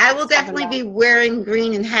 Okay, I will definitely be wearing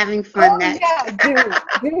green and having fun. Do.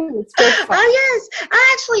 It's good fun. Oh yes,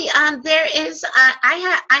 actually, there is.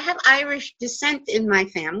 I have Irish descent in my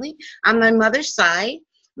family on my mother's side.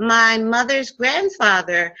 my mother's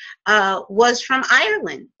grandfather was from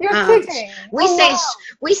Ireland. You're kidding.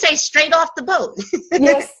 We say straight off the boat.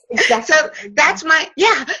 Yes, exactly. So that's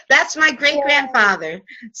my great grandfather.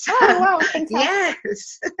 So, oh wow, fantastic.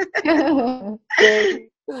 Yes.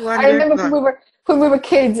 I remember when we were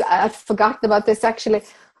kids, I've forgotten about this actually.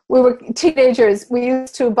 We were teenagers, we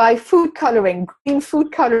used to buy food coloring, green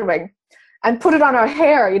food coloring, and put it on our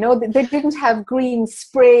hair. You know, they didn't have green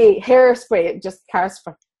spray, hairspray, just car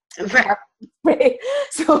spray.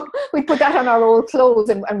 So we put that on our old clothes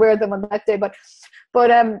and wear them on that day. But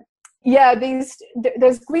yeah,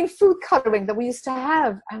 there's green food coloring that we used to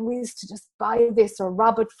have, and we used to just buy this or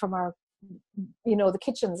rob it from our, you know, the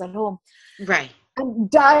kitchens at home. Right. And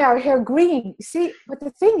dye our hair green. See, but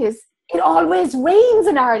the thing is, it always rains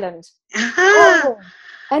in Ireland. Oh.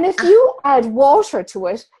 And if you add water to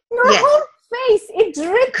it, your whole face, it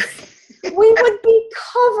drips. We would be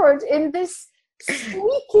covered in this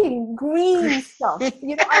streaking green stuff.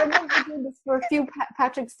 You know, I remember doing this for a few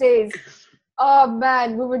Patrick's Days. Oh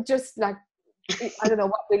man, we were just like, I don't know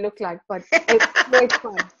what we look like, but it was great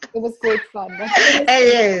fun. It was great fun. It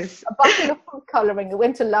is. A bottle of food coloring. It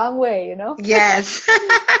went a long way, you know? Yes.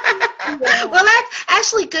 Yeah. Well, that's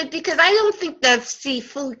actually good, because I don't think that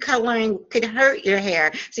food coloring could hurt your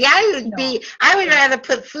hair. See, I would rather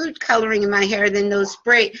put food coloring in my hair than those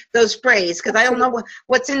sprays, because I don't know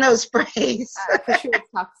what's in those sprays. For sure, it's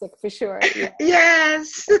toxic. For sure. Yeah.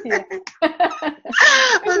 Yes. Yeah.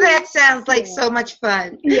 Well, that sounds like so much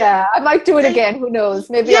fun. Yeah, I might do it again. Who knows?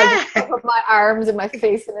 Maybe I'll just cover my arms and my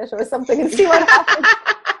face in it or something and see what happens.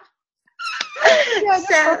 Yeah,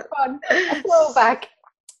 that's fun. A throwback.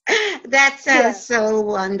 That sounds so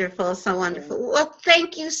wonderful, so wonderful. Well,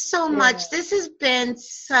 thank you so much. This has been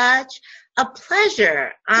such a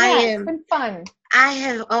pleasure. It's been fun. I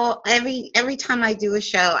have every time I do a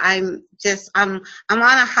show, I'm on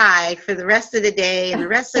a high for the rest of the day and the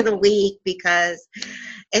rest of the week, because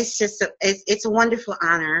it's just it's a wonderful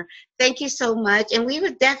honor. Thank you so much, and we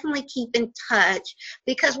would definitely keep in touch,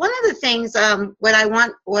 because one of the things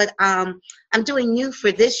what I'm doing new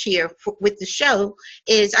for this year with the show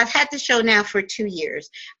is, I've had the show now for 2 years,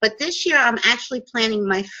 but this year I'm actually planning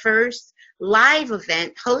my first live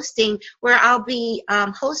event hosting, where I'll be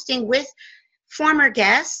hosting with former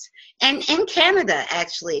guests, and in Canada,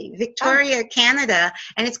 actually, Victoria, Canada,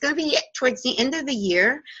 and it's going to be towards the end of the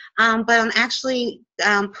year, but I'm actually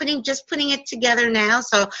putting it together now,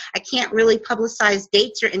 so I can't really publicize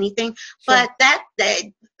dates or anything, but that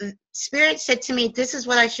Spirit said to me, this is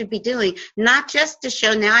what I should be doing, not just the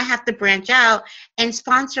show. Now I have to branch out and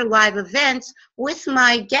sponsor live events with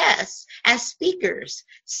my guests as speakers.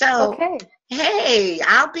 So, hey,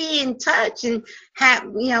 I'll be in touch and have,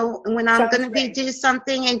 when I'm going to do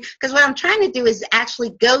something, and because what I'm trying to do is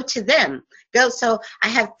actually go to them. So I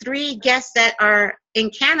have 3 guests that are in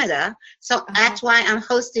Canada, so that's why I'm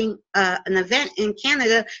hosting an event in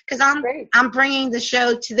Canada, because I'm bringing the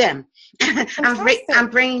show to them. I'm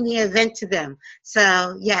bringing the event to them.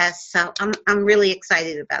 So yes, so I'm really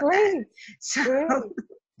excited about that. So,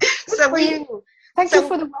 Thank you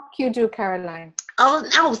for the work you do, Caroline. Oh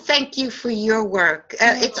no, thank you for your work.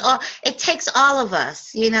 It takes all of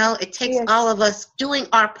us, it takes all of us doing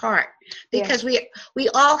our part, because we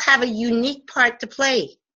all have a unique part to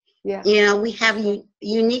play. Yeah. We have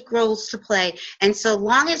unique roles to play. And so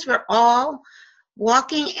long as we're all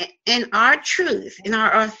walking in our truth, in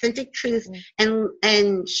our authentic truth,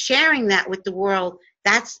 and sharing that with the world,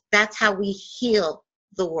 that's how we heal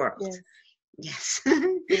the world. Yes.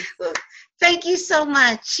 Well, thank you so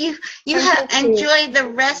much. You have enjoyed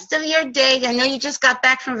the rest of your day. I know you just got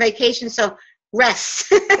back from vacation, so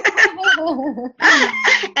rest. And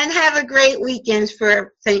have a great weekend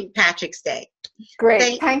for St. Patrick's Day.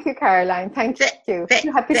 Great. Thank you, Caroline. Thank you.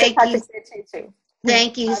 Happy St. Patrick's Day to you too.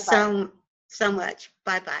 Thank you so much.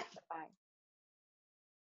 Bye-bye.